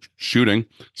 shooting,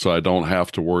 so I don't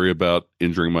have to worry about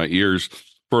injuring my ears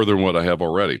further than what I have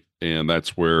already. And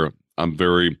that's where I'm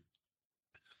very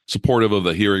supportive of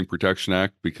the Hearing Protection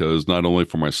Act, because not only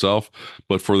for myself,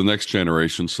 but for the next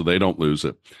generation, so they don't lose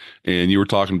it. And you were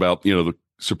talking about, the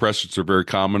suppressors are very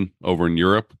common over in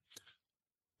Europe.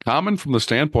 Common from the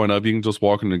standpoint of you can just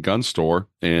walk into a gun store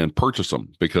and purchase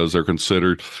them, because they're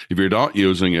considered, if you're not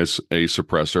using a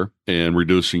suppressor and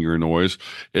reducing your noise,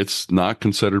 it's not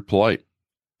considered polite.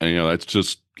 And, that's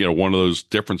just, one of those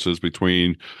differences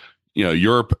between,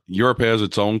 Europe has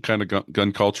its own kind of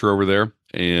gun culture over there,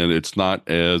 and it's not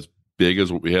as big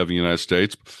as what we have in the United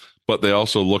States, but they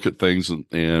also look at things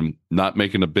and not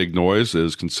making a big noise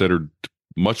is considered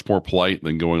much more polite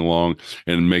than going along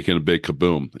and making a big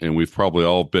kaboom. And we've probably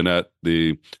all been at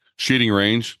the shooting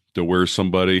range to where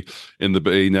somebody in the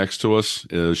bay next to us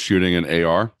is shooting an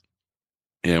AR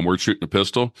and we're shooting a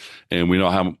pistol, and we know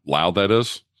how loud that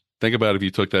is. Think about if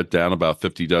you took that down about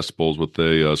 50 decibels with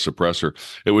a suppressor,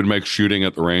 it would make shooting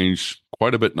at the range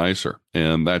quite a bit nicer.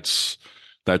 And that's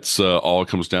all it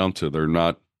comes down to.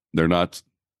 They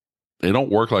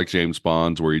don't work like James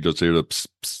Bond's where you just hear the pss,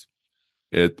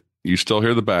 pss. You still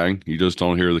hear the bang, you just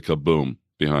don't hear the kaboom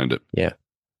behind it. Yeah.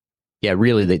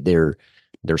 Really, they're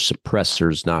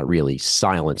suppressors, not really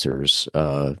silencers.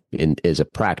 As a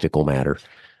practical matter,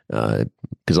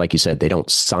 because like you said, they don't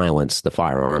silence the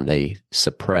firearm; they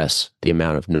suppress the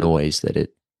amount of noise that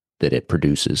it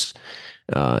produces.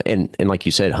 And like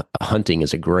you said, hunting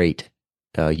is a great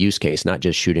use case, not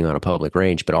just shooting on a public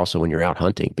range, but also when you're out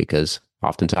hunting, because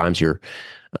oftentimes you're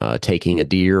taking a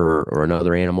deer or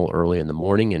another animal early in the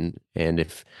morning. And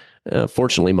if,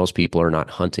 fortunately, most people are not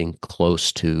hunting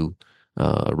close to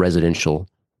residential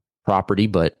property,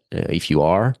 but if you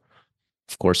are,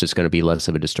 of course, it's going to be less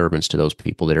of a disturbance to those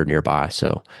people that are nearby.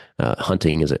 So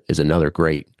hunting is another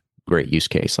great use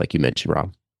case, like you mentioned,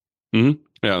 Rob. Mm-hmm.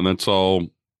 Yeah. And that's all,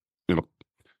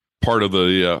 part of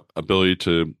the ability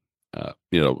to,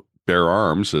 bear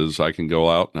arms is I can go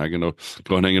out and I can go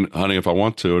hunting if I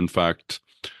want to. In fact,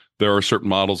 there are certain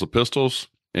models of pistols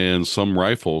and some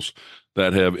rifles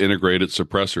that have integrated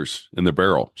suppressors in the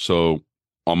barrel. So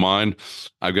on mine,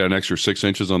 I've got an extra 6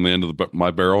 inches on the end of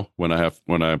my barrel when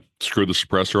I screw the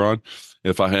suppressor on.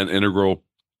 If I had an integral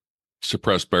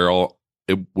suppressed barrel,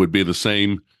 it would be the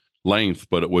same length,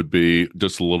 but it would be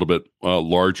just a little bit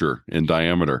larger in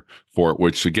diameter for it,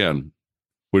 which again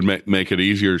would make it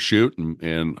easier to shoot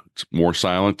and more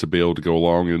silent to be able to go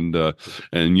along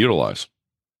and utilize.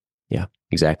 Yeah,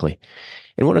 exactly.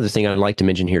 And one other thing I'd like to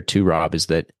mention here too, Rob, is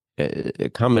that a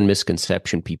common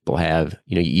misconception people have,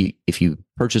 if you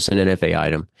purchase an NFA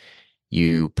item,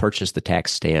 you purchase the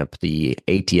tax stamp, the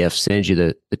ATF sends you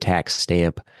the tax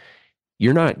stamp,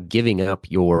 you're not giving up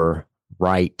your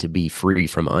right to be free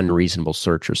from unreasonable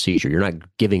search or seizure. You're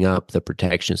not giving up the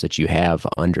protections that you have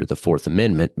under the Fourth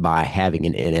Amendment by having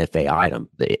an NFA item.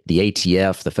 The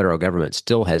ATF, the federal government,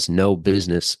 still has no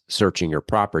business searching your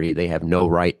property. They have no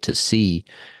right to see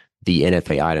the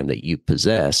NFA item that you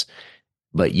possess,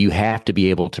 but you have to be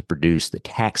able to produce the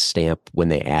tax stamp when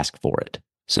they ask for it.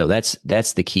 So that's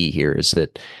the key here, is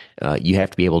that you have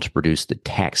to be able to produce the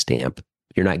tax stamp.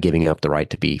 You're not giving up the right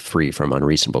to be free from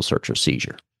unreasonable search or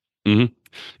seizure. Mm-hmm.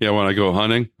 Yeah, when I go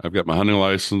hunting, I've got my hunting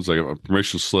license, I got my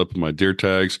permission slip, my deer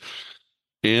tags,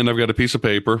 and I've got a piece of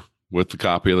paper with the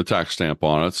copy of the tax stamp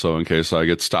on it. So in case I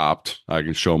get stopped, I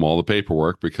can show them all the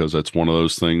paperwork, because that's one of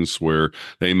those things where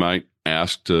they might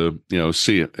ask to,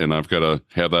 see it. And I've got to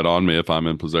have that on me if I'm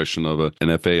in possession of an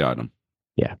NFA item.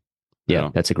 Yeah. Yeah.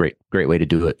 That's a great way to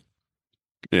do it.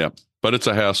 Yeah. But it's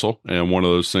a hassle, and one of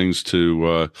those things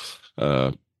to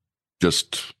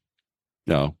just,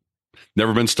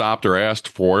 never been stopped or asked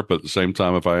for it. But at the same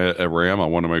time, if I ever am, I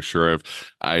want to make sure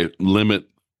I limit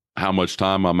how much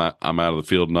time I'm out of the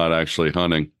field, not actually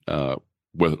hunting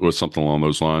with something along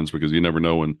those lines, because you never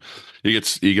know when you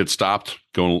get stopped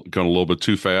going a little bit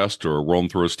too fast, or rolling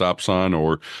through a stop sign,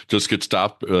 or just get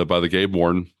stopped by the game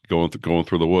warden going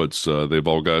through the woods. They've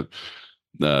all got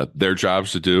their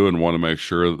jobs to do, and want to make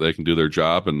sure that they can do their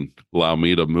job and allow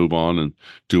me to move on and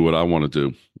do what I want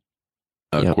to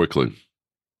do quickly.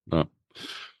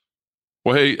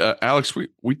 Well, hey, Alex,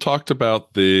 we talked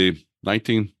about the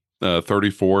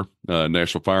 1934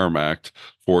 National Firearm Act.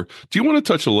 Do you want to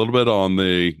touch a little bit on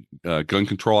the Gun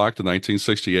Control Act of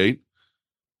 1968?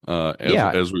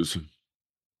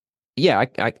 Yeah,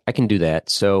 I can do that.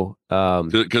 So,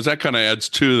 because that kind of adds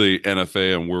to the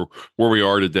NFA and where we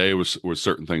are today with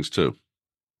certain things too.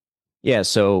 Yeah.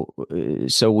 So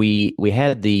we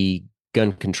had the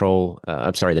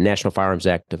the National Firearms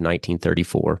Act of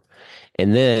 1934,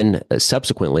 and then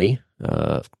subsequently,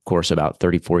 of course, about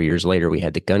 34 years later, we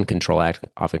had the Gun Control Act,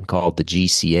 often called the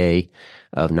GCA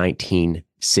of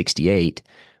 1968.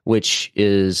 Which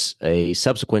is a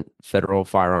subsequent federal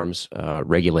firearms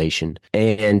regulation.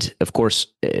 And of course,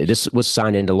 this was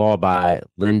signed into law by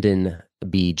Lyndon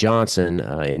B. Johnson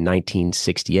in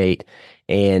 1968,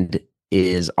 and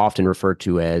is often referred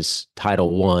to as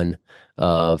Title I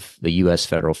of the U.S.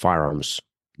 federal firearms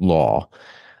law.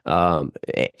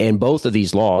 And both of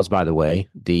these laws, by the way,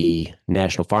 the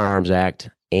National Firearms Act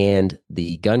and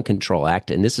the Gun Control Act,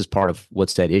 and this is part of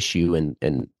what's at issue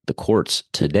in the courts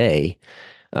today,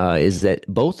 is that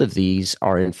both of these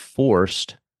are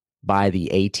enforced by the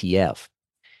ATF.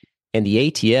 And the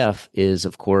ATF is,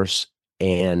 of course,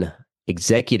 an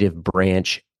executive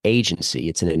branch agency.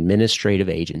 It's an administrative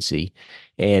agency.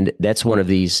 And that's one of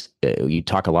these we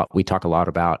talk a lot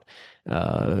about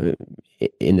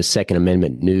in the Second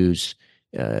Amendment news,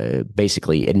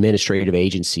 basically administrative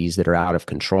agencies that are out of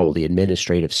control, the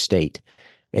administrative state.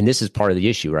 And this is part of the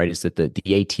issue, right? Is that the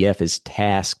ATF is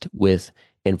tasked with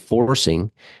enforcing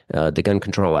the Gun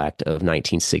Control Act of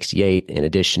 1968, in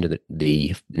addition to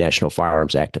the National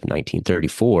Firearms Act of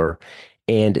 1934.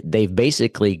 And they've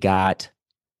basically got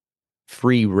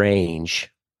free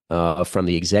range from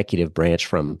the executive branch,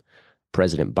 from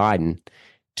President Biden,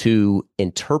 to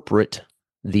interpret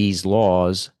these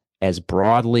laws as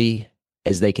broadly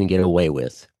as they can get away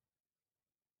with.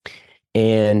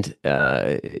 And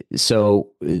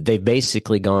so they've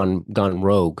basically gone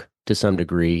rogue to some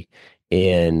degree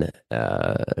in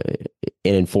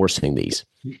enforcing these.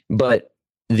 But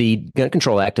the Gun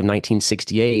Control Act of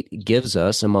 1968 gives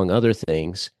us, among other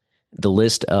things, the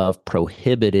list of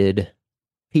prohibited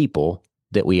people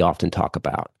that we often talk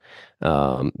about.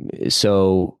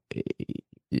 So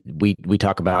we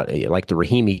talk about like the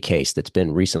Rahimi case that's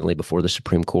been recently before the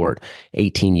Supreme Court,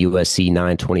 18 U.S.C.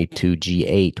 922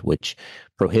 G8, which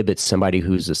prohibits somebody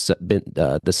who's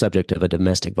the subject of a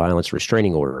domestic violence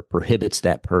restraining order, prohibits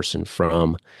that person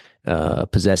from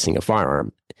possessing a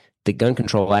firearm. The Gun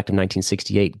Control Act of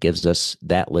 1968 gives us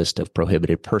that list of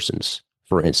prohibited persons,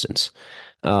 for instance.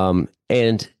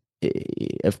 And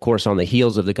of course, on the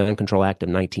heels of the Gun Control Act of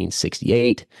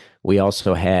 1968, we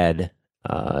also had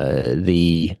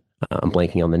I'm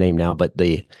blanking on the name now, but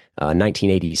the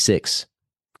 1986.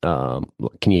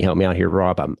 Can you help me out here,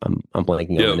 Rob? I'm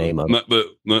blanking on the name of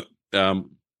it.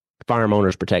 Firearm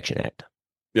Owners Protection Act.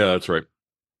 Yeah, that's right.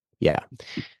 Yeah.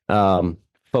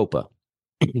 FOPA.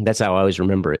 That's how I always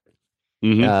remember it.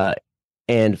 Mm-hmm.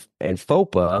 And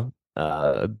FOPA,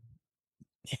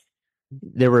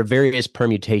 there were various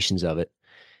permutations of it,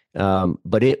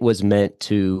 but it was meant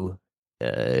to,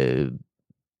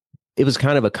 it was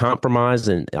kind of a compromise,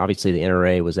 and obviously the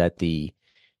NRA was at the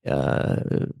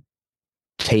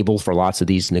table for lots of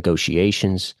these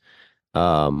negotiations.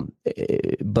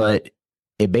 But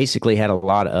it basically had a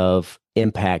lot of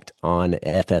impact on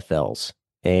FFLs,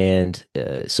 and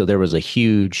so there was a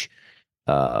huge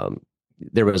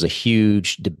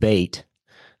debate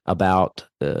about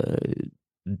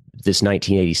this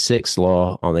 1986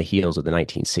 law on the heels of the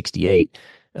 1968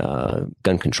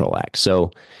 Gun Control Act.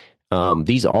 So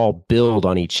these all build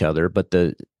on each other,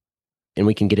 and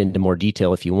we can get into more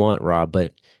detail if you want, Rob,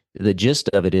 but the gist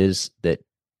of it is that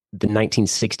the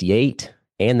 1968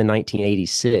 and the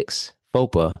 1986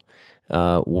 FOPA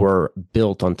were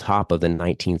built on top of the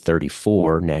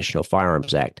 1934 National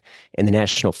Firearms Act. And the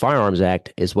National Firearms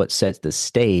Act is what sets the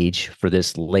stage for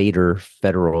this later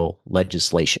federal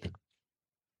legislation.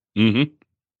 Mm-hmm.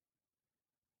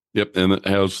 Yep, and it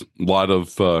has a lot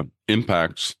of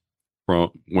impacts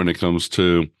from when it comes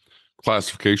to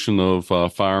classification of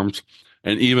firearms.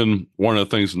 And even one of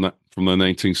the things from the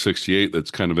 1968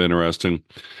 that's kind of interesting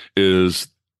is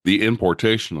the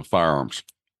importation of firearms.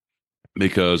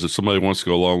 Because if somebody wants to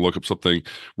go along and look up something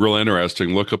real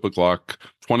interesting, look up a Glock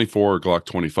 24 or Glock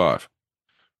 25.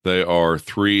 They are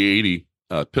 380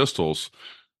 pistols,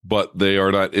 but they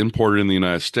are not imported in the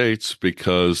United States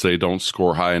because they don't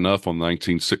score high enough on the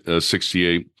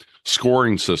 1968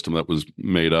 scoring system that was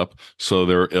made up, so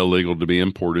they're illegal to be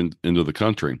imported into the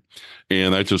country.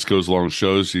 And that just goes along and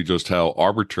shows you just how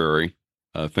arbitrary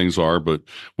things are. But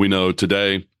we know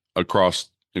today across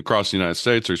the United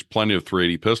States, there's plenty of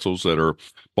 380 pistols that are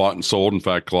bought and sold. In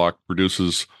fact, Glock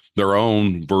produces their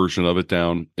own version of it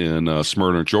down in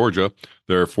Smyrna, Georgia.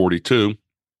 They're 42,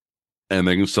 and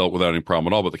they can sell it without any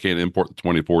problem at all, but they can't import the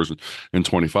 24s and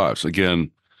 25s. Again,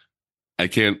 I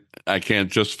can't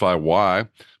justify why,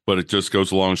 but it just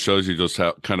goes along and shows you just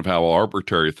how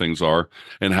arbitrary things are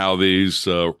and how these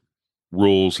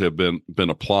rules have been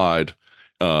applied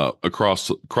across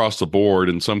the board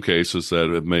in some cases that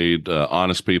have made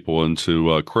honest people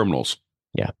into criminals.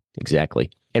 Yeah,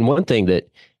 exactly. And one thing that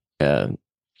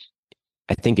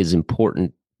I think is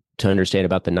important to understand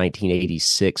about the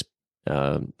 1986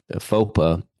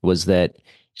 FOPA was that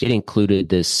it included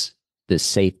this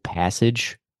safe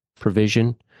passage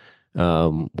provision,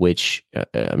 which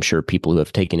I'm sure people who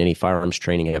have taken any firearms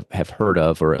training have heard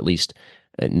of, or at least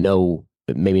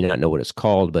maybe not know what it's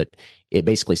called, but it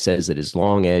basically says that as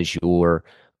long as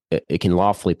it can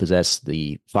lawfully possess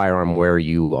the firearm where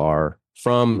you are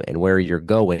from and where you're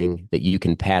going, that you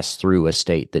can pass through a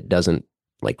state that doesn't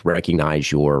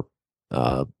recognize your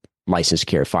license to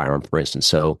carry a firearm, for instance.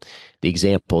 So the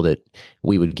example that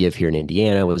we would give here in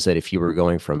Indiana was that if you were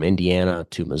going from Indiana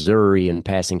to Missouri and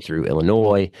passing through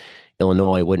Illinois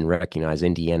wouldn't recognize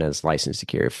Indiana's license to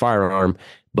carry a firearm,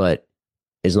 but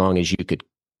as long as you could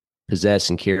possess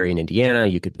and carry in Indiana,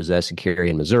 you could possess and carry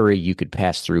in Missouri, you could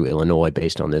pass through Illinois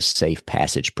based on this safe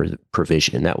passage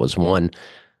provision. That was one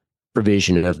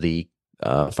provision of the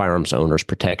Firearms Owners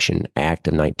Protection Act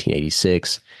of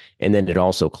 1986. And then it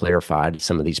also clarified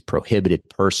some of these prohibited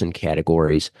person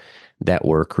categories that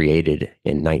were created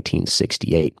in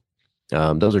 1968.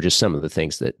 Those are just some of the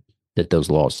things that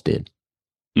those laws did.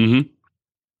 Mm-hmm.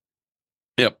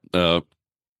 Yep,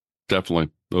 definitely.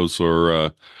 Those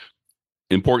are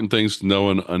important things to know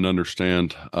and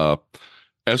understand.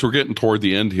 As we're getting toward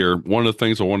the end here, one of the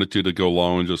things I wanted you to go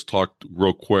along and just talk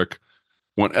real quick.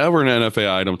 Whenever an NFA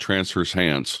item transfers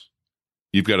hands,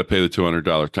 you've got to pay the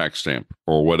 $200 tax stamp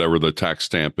or whatever the tax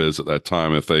stamp is at that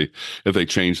time if they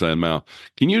change that amount.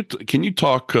 Can you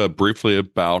talk briefly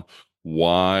about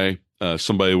why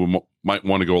somebody might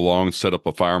want to go along and set up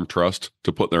a firearm trust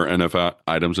to put their NFA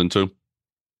items into?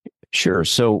 Sure.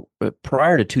 So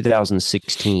prior to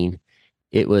 2016,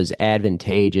 it was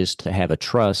advantageous to have a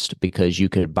trust because you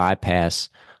could bypass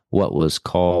what was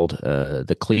called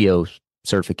the CLIO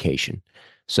certification.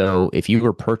 So if you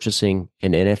were purchasing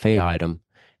an NFA item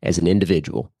as an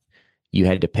individual, you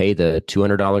had to pay the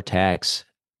 $200 tax,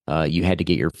 you had to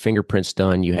get your fingerprints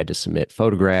done, you had to submit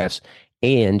photographs,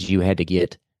 and you had to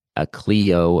get a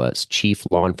CLIO, a Chief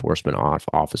Law Enforcement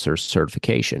Officer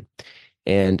certification.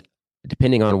 And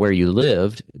depending on where you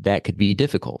lived, that could be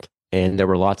difficult. And there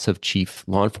were lots of chief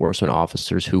law enforcement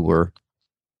officers who were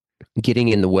getting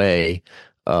in the way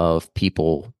of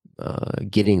people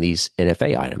getting these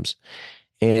NFA items.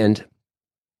 And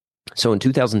so in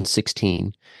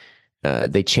 2016,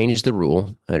 they changed the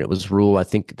rule, and it was I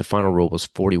think the final rule was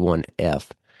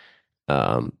 41F.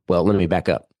 Well, let me back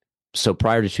up. So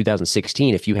prior to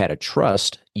 2016, if you had a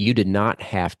trust, you did not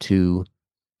have to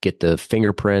get the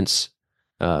fingerprints,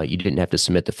 you didn't have to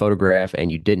submit the photograph,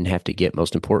 and you didn't have to get,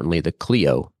 most importantly, the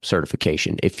CLIO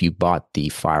certification if you bought the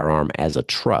firearm as a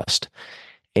trust.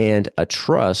 And a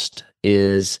trust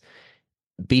is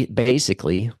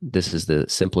Basically, this is the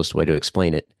simplest way to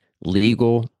explain it: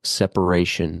 legal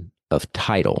separation of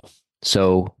title.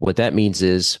 So what that means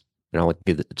is, and I'll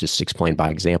just explain by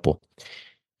example.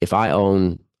 If I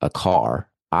own a car,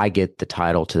 I get the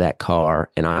title to that car,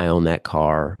 and I own that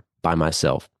car by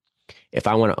myself. If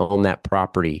I want to own that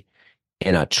property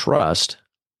in a trust,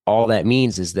 all that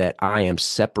means is that I am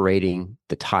separating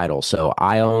the title. So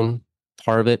I own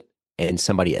part of it, and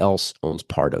somebody else owns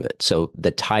part of it. So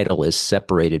the title is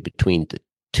separated between the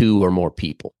two or more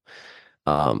people,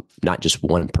 not just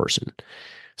one person.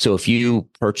 So if you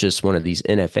purchase one of these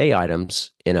NFA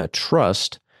items in a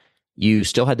trust, you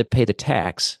still had to pay the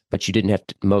tax, but you didn't have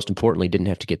to, most importantly, didn't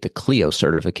have to get the Clio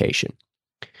certification.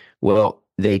 Well,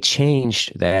 they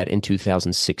changed that in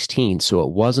 2016, so it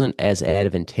wasn't as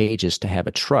advantageous to have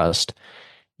a trust,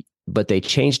 but they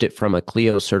changed it from a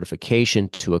Clio certification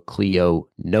to a Clio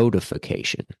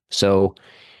notification. So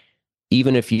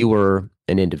even if you were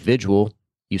an individual,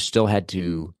 you still had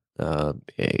to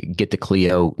get the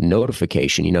Clio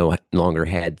notification. You no longer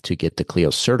had to get the Clio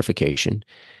certification,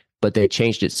 but they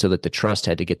changed it so that the trust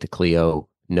had to get the Clio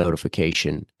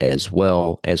notification as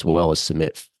well as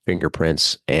submit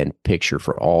fingerprints and picture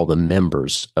for all the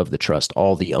members of the trust,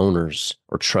 all the owners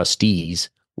or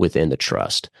trustees within the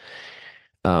trust.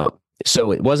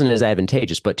 So it wasn't as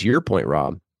advantageous. But to your point,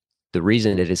 Rob, the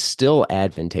reason it is still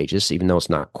advantageous, even though it's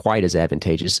not quite as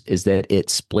advantageous, is that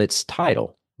it splits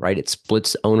title, right? It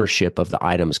splits ownership of the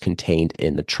items contained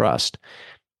in the trust.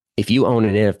 If you own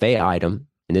an NFA item,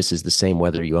 and this is the same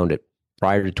whether you owned it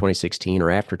prior to 2016 or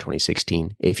after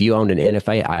 2016, if you owned an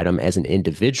NFA item as an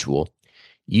individual,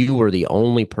 you were the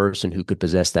only person who could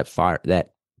possess that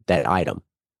item.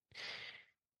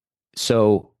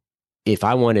 So if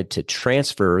I wanted to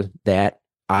transfer that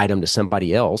item to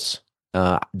somebody else,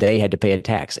 they had to pay a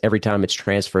tax. Every time it's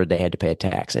transferred, they had to pay a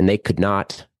tax, and they could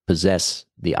not possess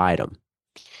the item.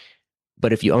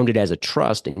 But if you owned it as a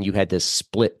trust and you had this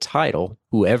split title,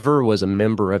 whoever was a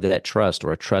member of that trust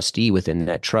or a trustee within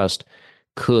that trust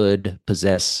could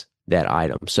possess that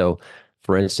item. So,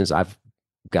 for instance, I've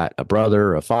got a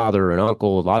brother, a father, an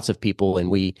uncle, lots of people, and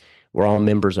we're all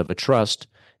members of a trust,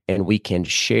 and we can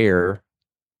share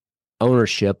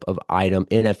ownership of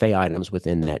NFA items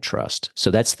within that trust. So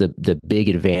that's the big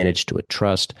advantage to a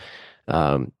trust.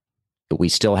 We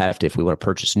still have to, if we want to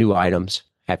purchase new items,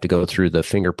 have to go through the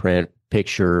fingerprint,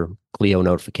 picture, Clio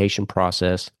notification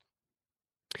process,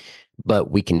 but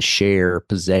we can share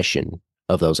possession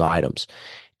of those items.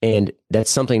 And that's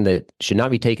something that should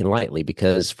not be taken lightly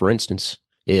because, for instance,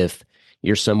 if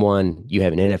you have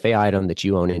an NFA item that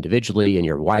you own individually and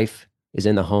your wife is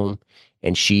in the home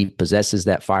and she possesses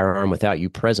that firearm without you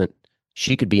present,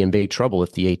 she could be in big trouble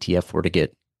if the ATF were to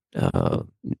get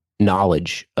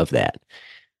knowledge of that.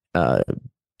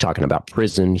 Talking about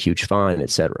prison, huge fine,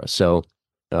 etc. So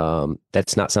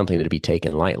that's not something that to be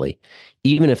taken lightly.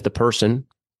 Even if the person,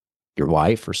 your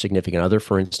wife or significant other,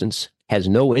 for instance, has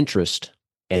no interest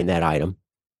in that item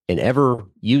and ever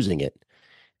using it,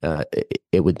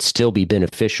 it would still be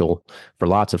beneficial for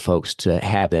lots of folks to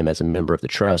have them as a member of the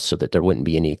trust so that there wouldn't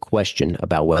be any question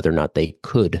about whether or not they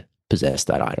could possess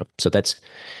that item. So that's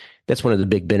one of the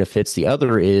big benefits. The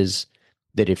other is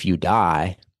that if you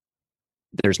die,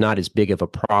 there's not as big of a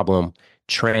problem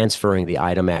transferring the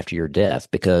item after your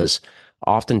death because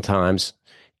oftentimes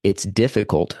it's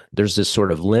difficult. There's this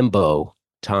sort of limbo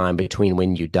time between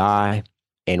when you die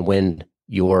and when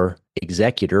your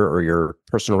executor or your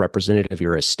personal representative of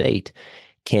your estate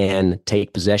can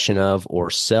take possession of or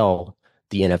sell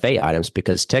the NFA items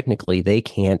because technically they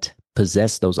can't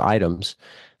possess those items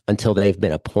until they've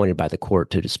been appointed by the court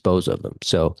to dispose of them.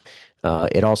 So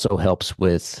it also helps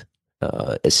with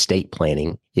estate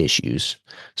planning issues.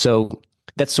 So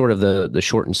that's sort of the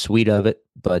short and sweet of it,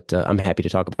 but I'm happy to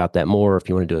talk about that more. If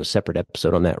you want to do a separate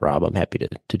episode on that, Rob, I'm happy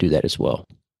to do that as well.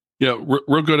 Yeah,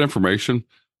 real good information.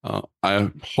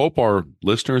 I hope our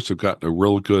listeners have gotten a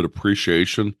real good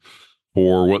appreciation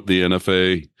for what the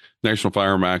NFA, National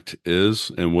Firearm Act,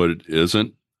 is and what it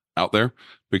isn't out there,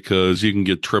 because you can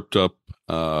get tripped up.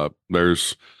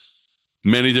 There's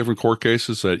many different court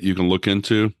cases that you can look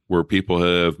into where people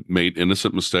have made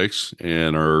innocent mistakes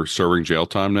and are serving jail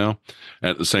time now.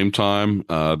 At the same time,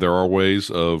 there are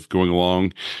ways of going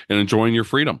along and enjoying your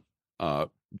freedom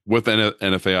with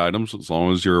NFA items, as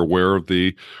long as you're aware of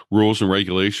the rules and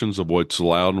regulations of what's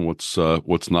allowed and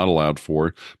what's not allowed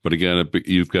for. But again,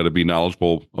 you've got to be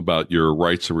knowledgeable about your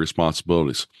rights and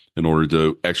responsibilities in order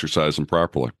to exercise them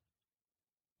properly.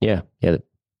 Yeah.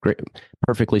 Great.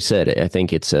 Perfectly said. I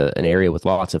think it's an area with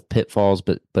lots of pitfalls,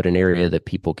 but an area that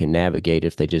people can navigate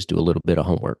if they just do a little bit of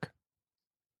homework.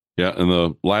 Yeah. And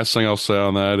the last thing I'll say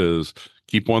on that is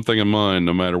keep one thing in mind,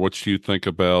 no matter what you think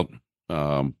about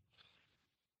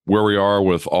where we are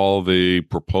with all the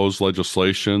proposed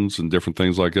legislations and different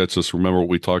things like that. Just remember what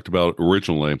we talked about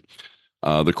originally.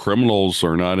 The criminals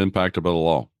are not impacted by the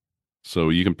law. So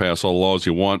you can pass all the laws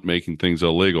you want, making things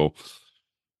illegal.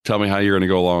 Tell me how you're going to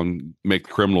go along, make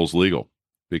criminals legal,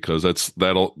 because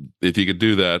that'll, if you could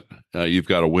do that, you've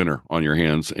got a winner on your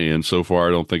hands. And so far,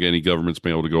 I don't think any government's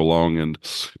been able to go along and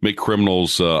make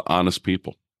criminals honest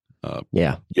people.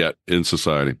 Yet in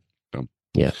society.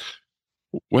 Yeah.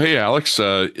 Well, hey, Alex,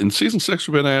 in season 6,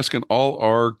 we've been asking all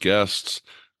our guests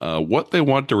what they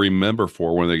want to remember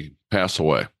for when they pass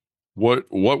away.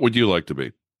 What would you like to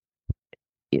be?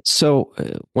 So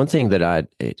one thing that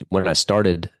when I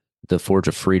started the Forge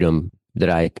of Freedom that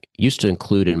I used to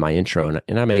include in my intro,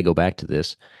 and I may go back to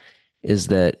this, is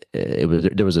that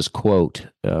there was this quote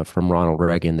from Ronald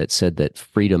Reagan that said that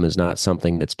freedom is not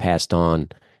something that's passed on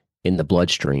in the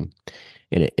bloodstream.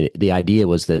 And the idea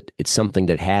was that it's something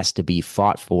that has to be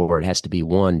fought for. It has to be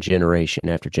won generation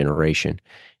after generation.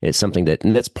 And it's something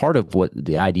and that's part of what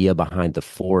the idea behind the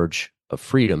Forge of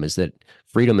Freedom is, that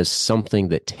freedom is something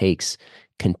that takes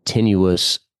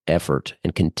continuous effort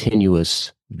and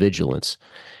continuous vigilance.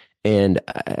 And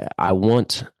I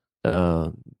want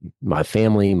my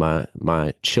family,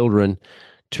 my children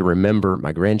to remember,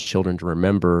 my grandchildren to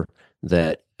remember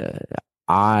that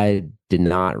I did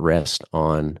not rest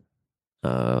on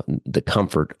the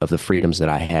comfort of the freedoms that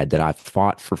I had, that I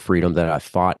fought for freedom, that I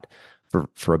fought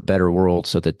for a better world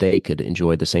so that they could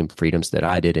enjoy the same freedoms that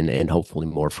I did, and hopefully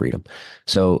more freedom.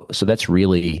 So that's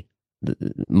really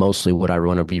mostly what I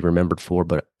want to be remembered for,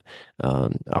 but I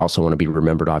also want to be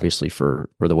remembered, obviously, for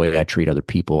the way I treat other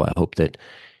people. I hope that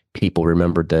people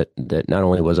remembered that not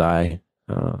only was I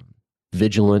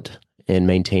vigilant in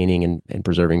maintaining and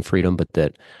preserving freedom, but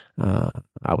that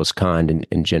I was kind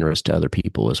and generous to other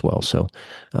people as well. So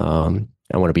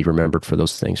I want to be remembered for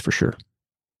those things for sure.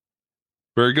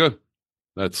 Very good.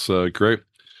 That's great.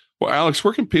 Well, Alex,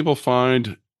 where can people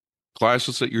find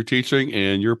classes that you're teaching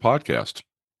and your podcast?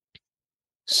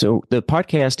 So the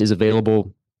podcast is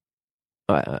available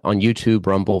on YouTube,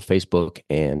 Rumble, Facebook,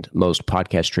 and most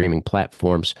podcast streaming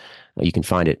platforms. You can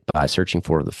find it by searching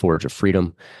for The Forge of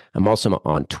Freedom. I'm also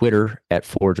on Twitter at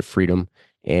Forge of Freedom,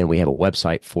 and we have a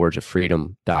website,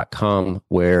 forgeoffreedom.com,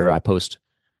 where I post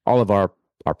all of our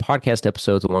podcast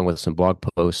episodes along with some blog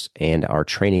posts and our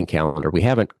training calendar. We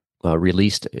haven't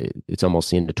released, it's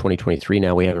almost the end of 2023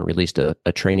 now. We haven't released a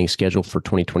training schedule for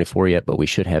 2024 yet, but we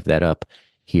should have that up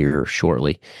here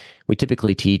shortly. We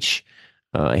typically teach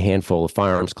a handful of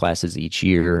firearms classes each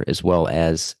year, as well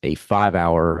as a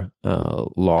 5-hour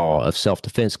law of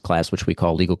self-defense class, which we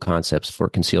call Legal Concepts for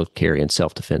Concealed Carry and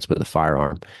Self-Defense with a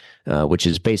Firearm, which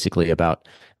is basically about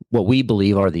what we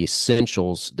believe are the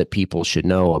essentials that people should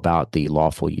know about the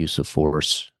lawful use of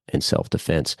force and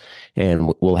self-defense.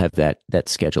 And we'll have that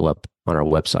schedule up on our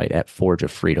website at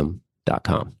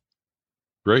forgeoffreedom.com.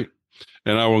 Great.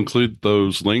 And I will include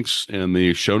those links in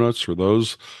the show notes for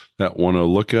those that want to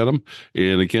look at them.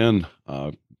 And again,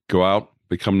 go out,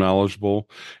 become knowledgeable,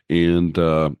 and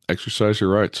exercise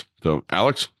your rights. So,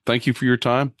 Alex, thank you for your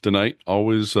time tonight.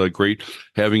 Always great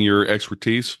having your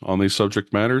expertise on these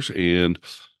subject matters. And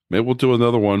maybe we'll do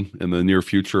another one in the near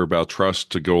future about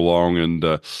trust to go along and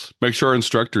make sure our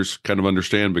instructors kind of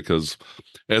understand, because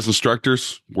as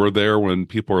instructors, we're there when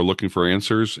people are looking for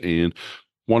answers and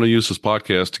want to use this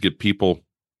podcast to get people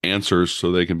answers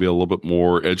so they can be a little bit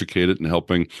more educated and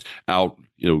helping out,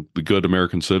 the good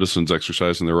American citizens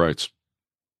exercising their rights.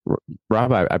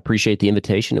 Rob, I appreciate the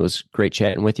invitation. It was great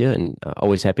chatting with you, and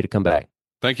always happy to come back.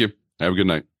 Thank you. Have a good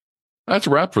night. That's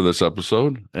a wrap for this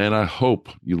episode, and I hope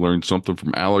you learned something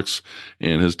from Alex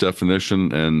and his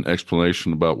definition and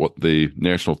explanation about what the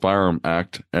National Firearm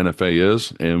Act, NFA,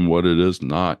 is and what it is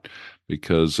not.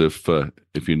 Because if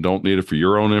you don't need it for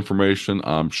your own information,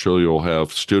 I'm sure you'll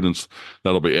have students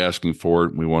that'll be asking for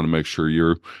it. We want to make sure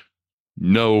you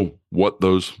know what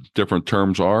those different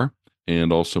terms are,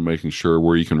 and also making sure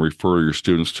where you can refer your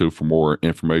students to for more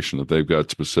information if they've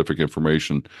got specific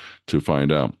information to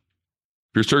find out.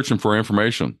 If you're searching for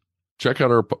information, check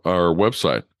out our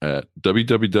website at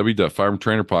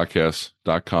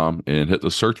www.firearmtrainerpodcast.com and hit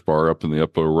the search bar up in the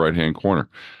upper right-hand corner.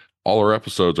 All our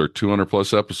episodes, our 200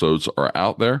 plus episodes, are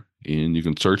out there, and you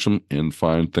can search them and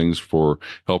find things for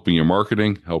helping your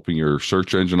marketing, helping your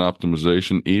search engine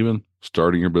optimization, even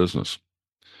starting your business.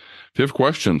 If you have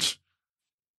questions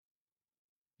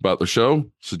about the show,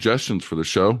 suggestions for the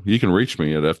show, you can reach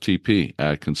me at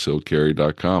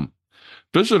ftp@concealedcarry.com.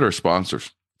 Visit our sponsors,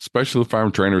 especially the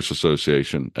Firearm Trainers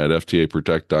Association, at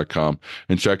ftaprotect.com,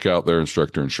 and check out their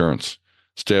instructor insurance.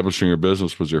 Establishing your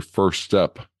business was your first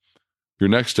step. Your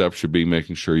next step should be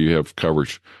making sure you have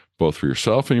coverage both for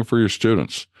yourself and for your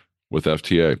students with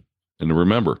FTA. And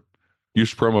remember,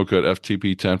 use promo code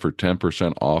FTP10 for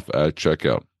 10% off at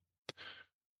checkout.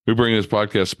 We bring this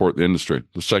podcast to support the industry,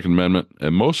 the Second Amendment,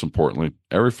 and most importantly,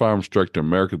 every firearms instructor in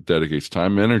America dedicates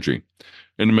time and energy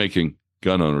into making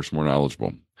gun owners more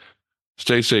knowledgeable.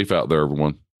 Stay safe out there,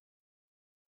 everyone.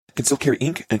 ConcealedCarry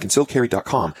Inc. and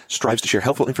ConcealedCarry.com strives to share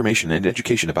helpful information and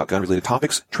education about gun-related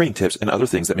topics, training tips, and other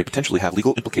things that may potentially have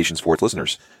legal implications for its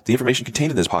listeners. The information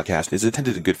contained in this podcast is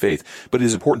intended in good faith, but it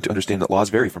is important to understand that laws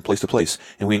vary from place to place,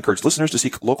 and we encourage listeners to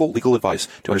seek local legal advice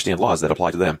to understand laws that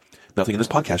apply to them. Nothing in this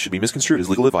podcast should be misconstrued as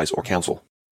legal advice or counsel.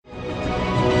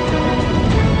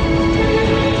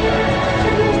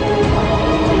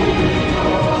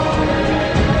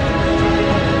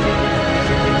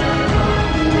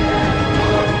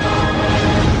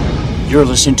 You're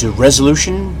listening to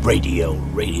Resolution Radio.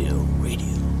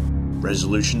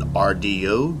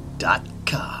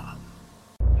 ResolutionRDO.com.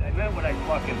 I meant what I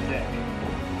fucking said.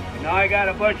 And now I got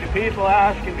a bunch of people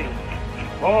asking me,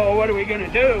 oh, what are we going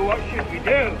to do? What should we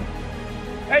do?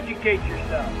 Educate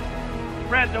yourself.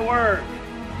 Spread the word.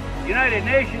 The United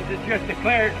Nations has just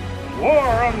declared war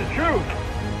on the truth.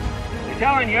 They're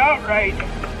telling you outright,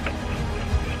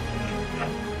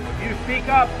 if you speak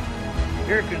up,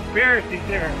 your conspiracy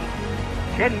theories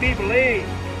shouldn't be believed,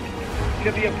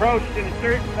 should be approached in a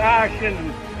certain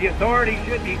fashion, the authorities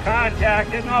should be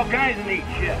contacted, and all kinds of neat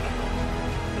shit.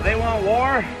 So they want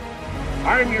war?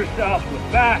 Arm yourself with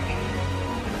facts.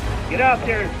 Get out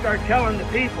there and start telling the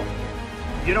people.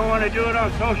 You don't want to do it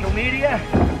on social media?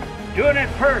 Do it in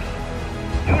person.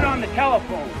 Do it on the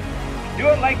telephone. Do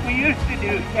it like we used to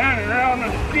do, standing around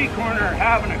on the street corner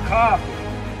having a coffee.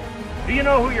 Do you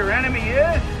know who your enemy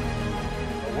is?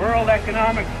 The World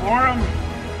Economic Forum.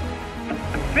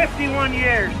 51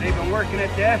 years they've been working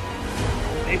at this.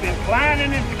 They've been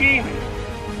planning and scheming,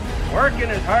 working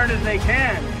as hard as they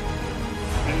can.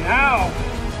 And now,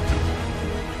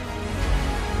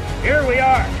 here we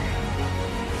are.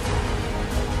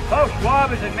 Klaus Schwab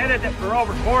has admitted that for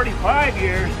over 45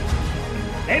 years,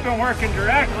 they've been working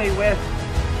directly with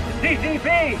the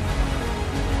CCP.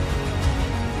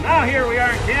 Now here we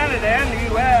are in Canada and the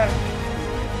U.S.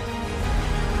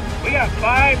 We got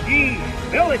 5G,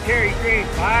 military-grade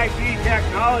 5G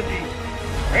technology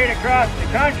right across the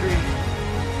country.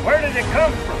 Where did it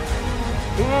come from?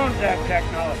 Who owns that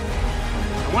technology?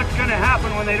 And what's going to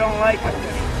happen when they don't like it?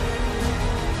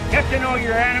 Get to know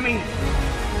your enemy.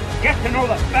 Get to know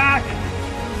the facts.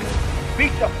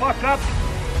 Speak the fuck up.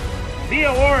 Be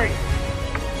a warrior.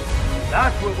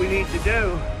 That's what we need to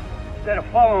do, instead of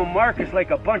following Marcus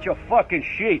like a bunch of fucking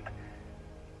sheep.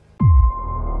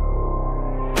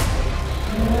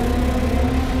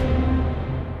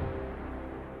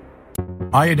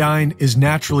 Iodine is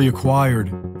naturally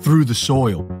acquired through the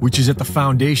soil, which is at the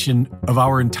foundation of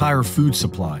our entire food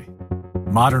supply.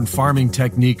 Modern farming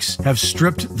techniques have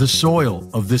stripped the soil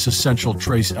of this essential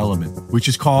trace element, which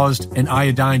has caused an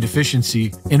iodine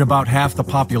deficiency in about half the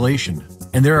population.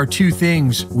 And there are two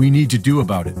things we need to do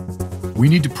about it. We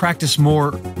need to practice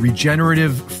more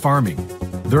regenerative farming.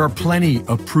 There are plenty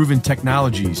of proven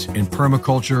technologies in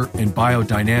permaculture and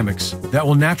biodynamics that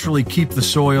will naturally keep the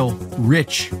soil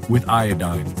rich with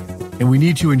iodine. And we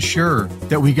need to ensure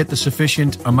that we get the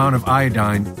sufficient amount of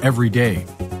iodine every day.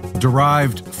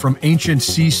 Derived from ancient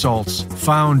sea salts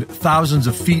found thousands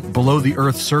of feet below the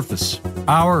Earth's surface,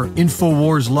 our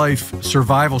InfoWars Life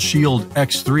Survival Shield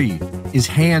X3 is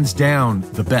hands down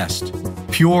the best.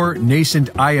 Pure nascent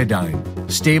iodine,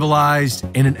 stabilized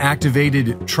in an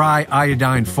activated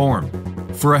triiodine form.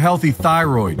 For a healthy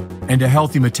thyroid and a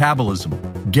healthy metabolism,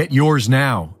 get yours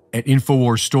now at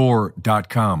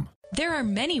InfoWarsStore.com. There are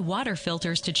many water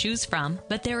filters to choose from,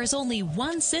 but there is only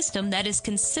one system that is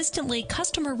consistently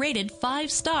customer rated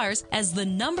 5 stars as the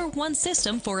 #1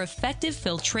 system for effective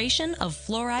filtration of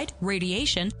fluoride,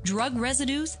 radiation, drug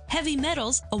residues, heavy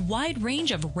metals, a wide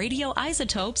range of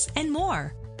radioisotopes, and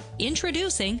more.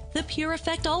 Introducing the Pure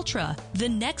Effect Ultra, the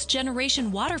next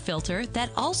generation water filter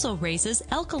that also raises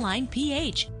alkaline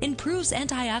pH, improves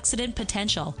antioxidant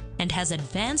potential, and has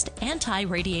advanced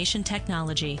anti-radiation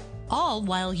technology, all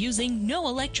while using no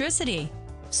electricity.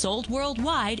 Sold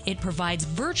worldwide, it provides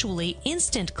virtually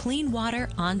instant clean water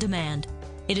on demand.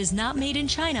 It is not made in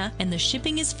China, and the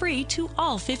shipping is free to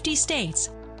all 50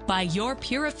 states. Buy your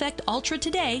Pure Effect Ultra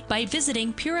today by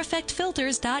visiting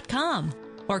PureEffectFilters.com.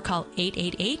 or call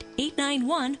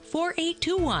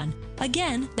 888-891-4821.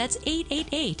 Again, that's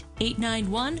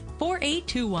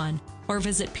 888-891-4821. Or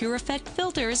visit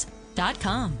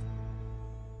PureEffectFilters.com.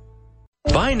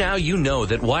 By now you know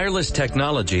that wireless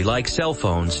technology like cell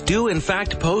phones do in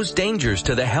fact pose dangers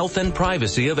to the health and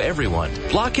privacy of everyone.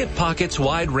 Block-It Pocket's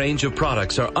wide range of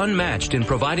products are unmatched in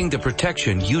providing the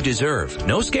protection you deserve.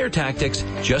 No scare tactics,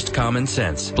 just common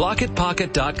sense.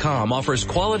 BlockItPocket.com offers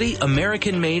quality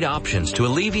American-made options to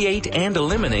alleviate and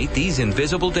eliminate these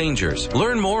invisible dangers.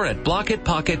 Learn more at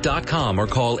BlockItPocket.com or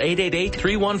call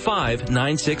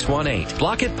 888-315-9618.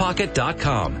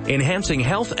 BlockItPocket.com, enhancing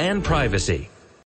health and privacy.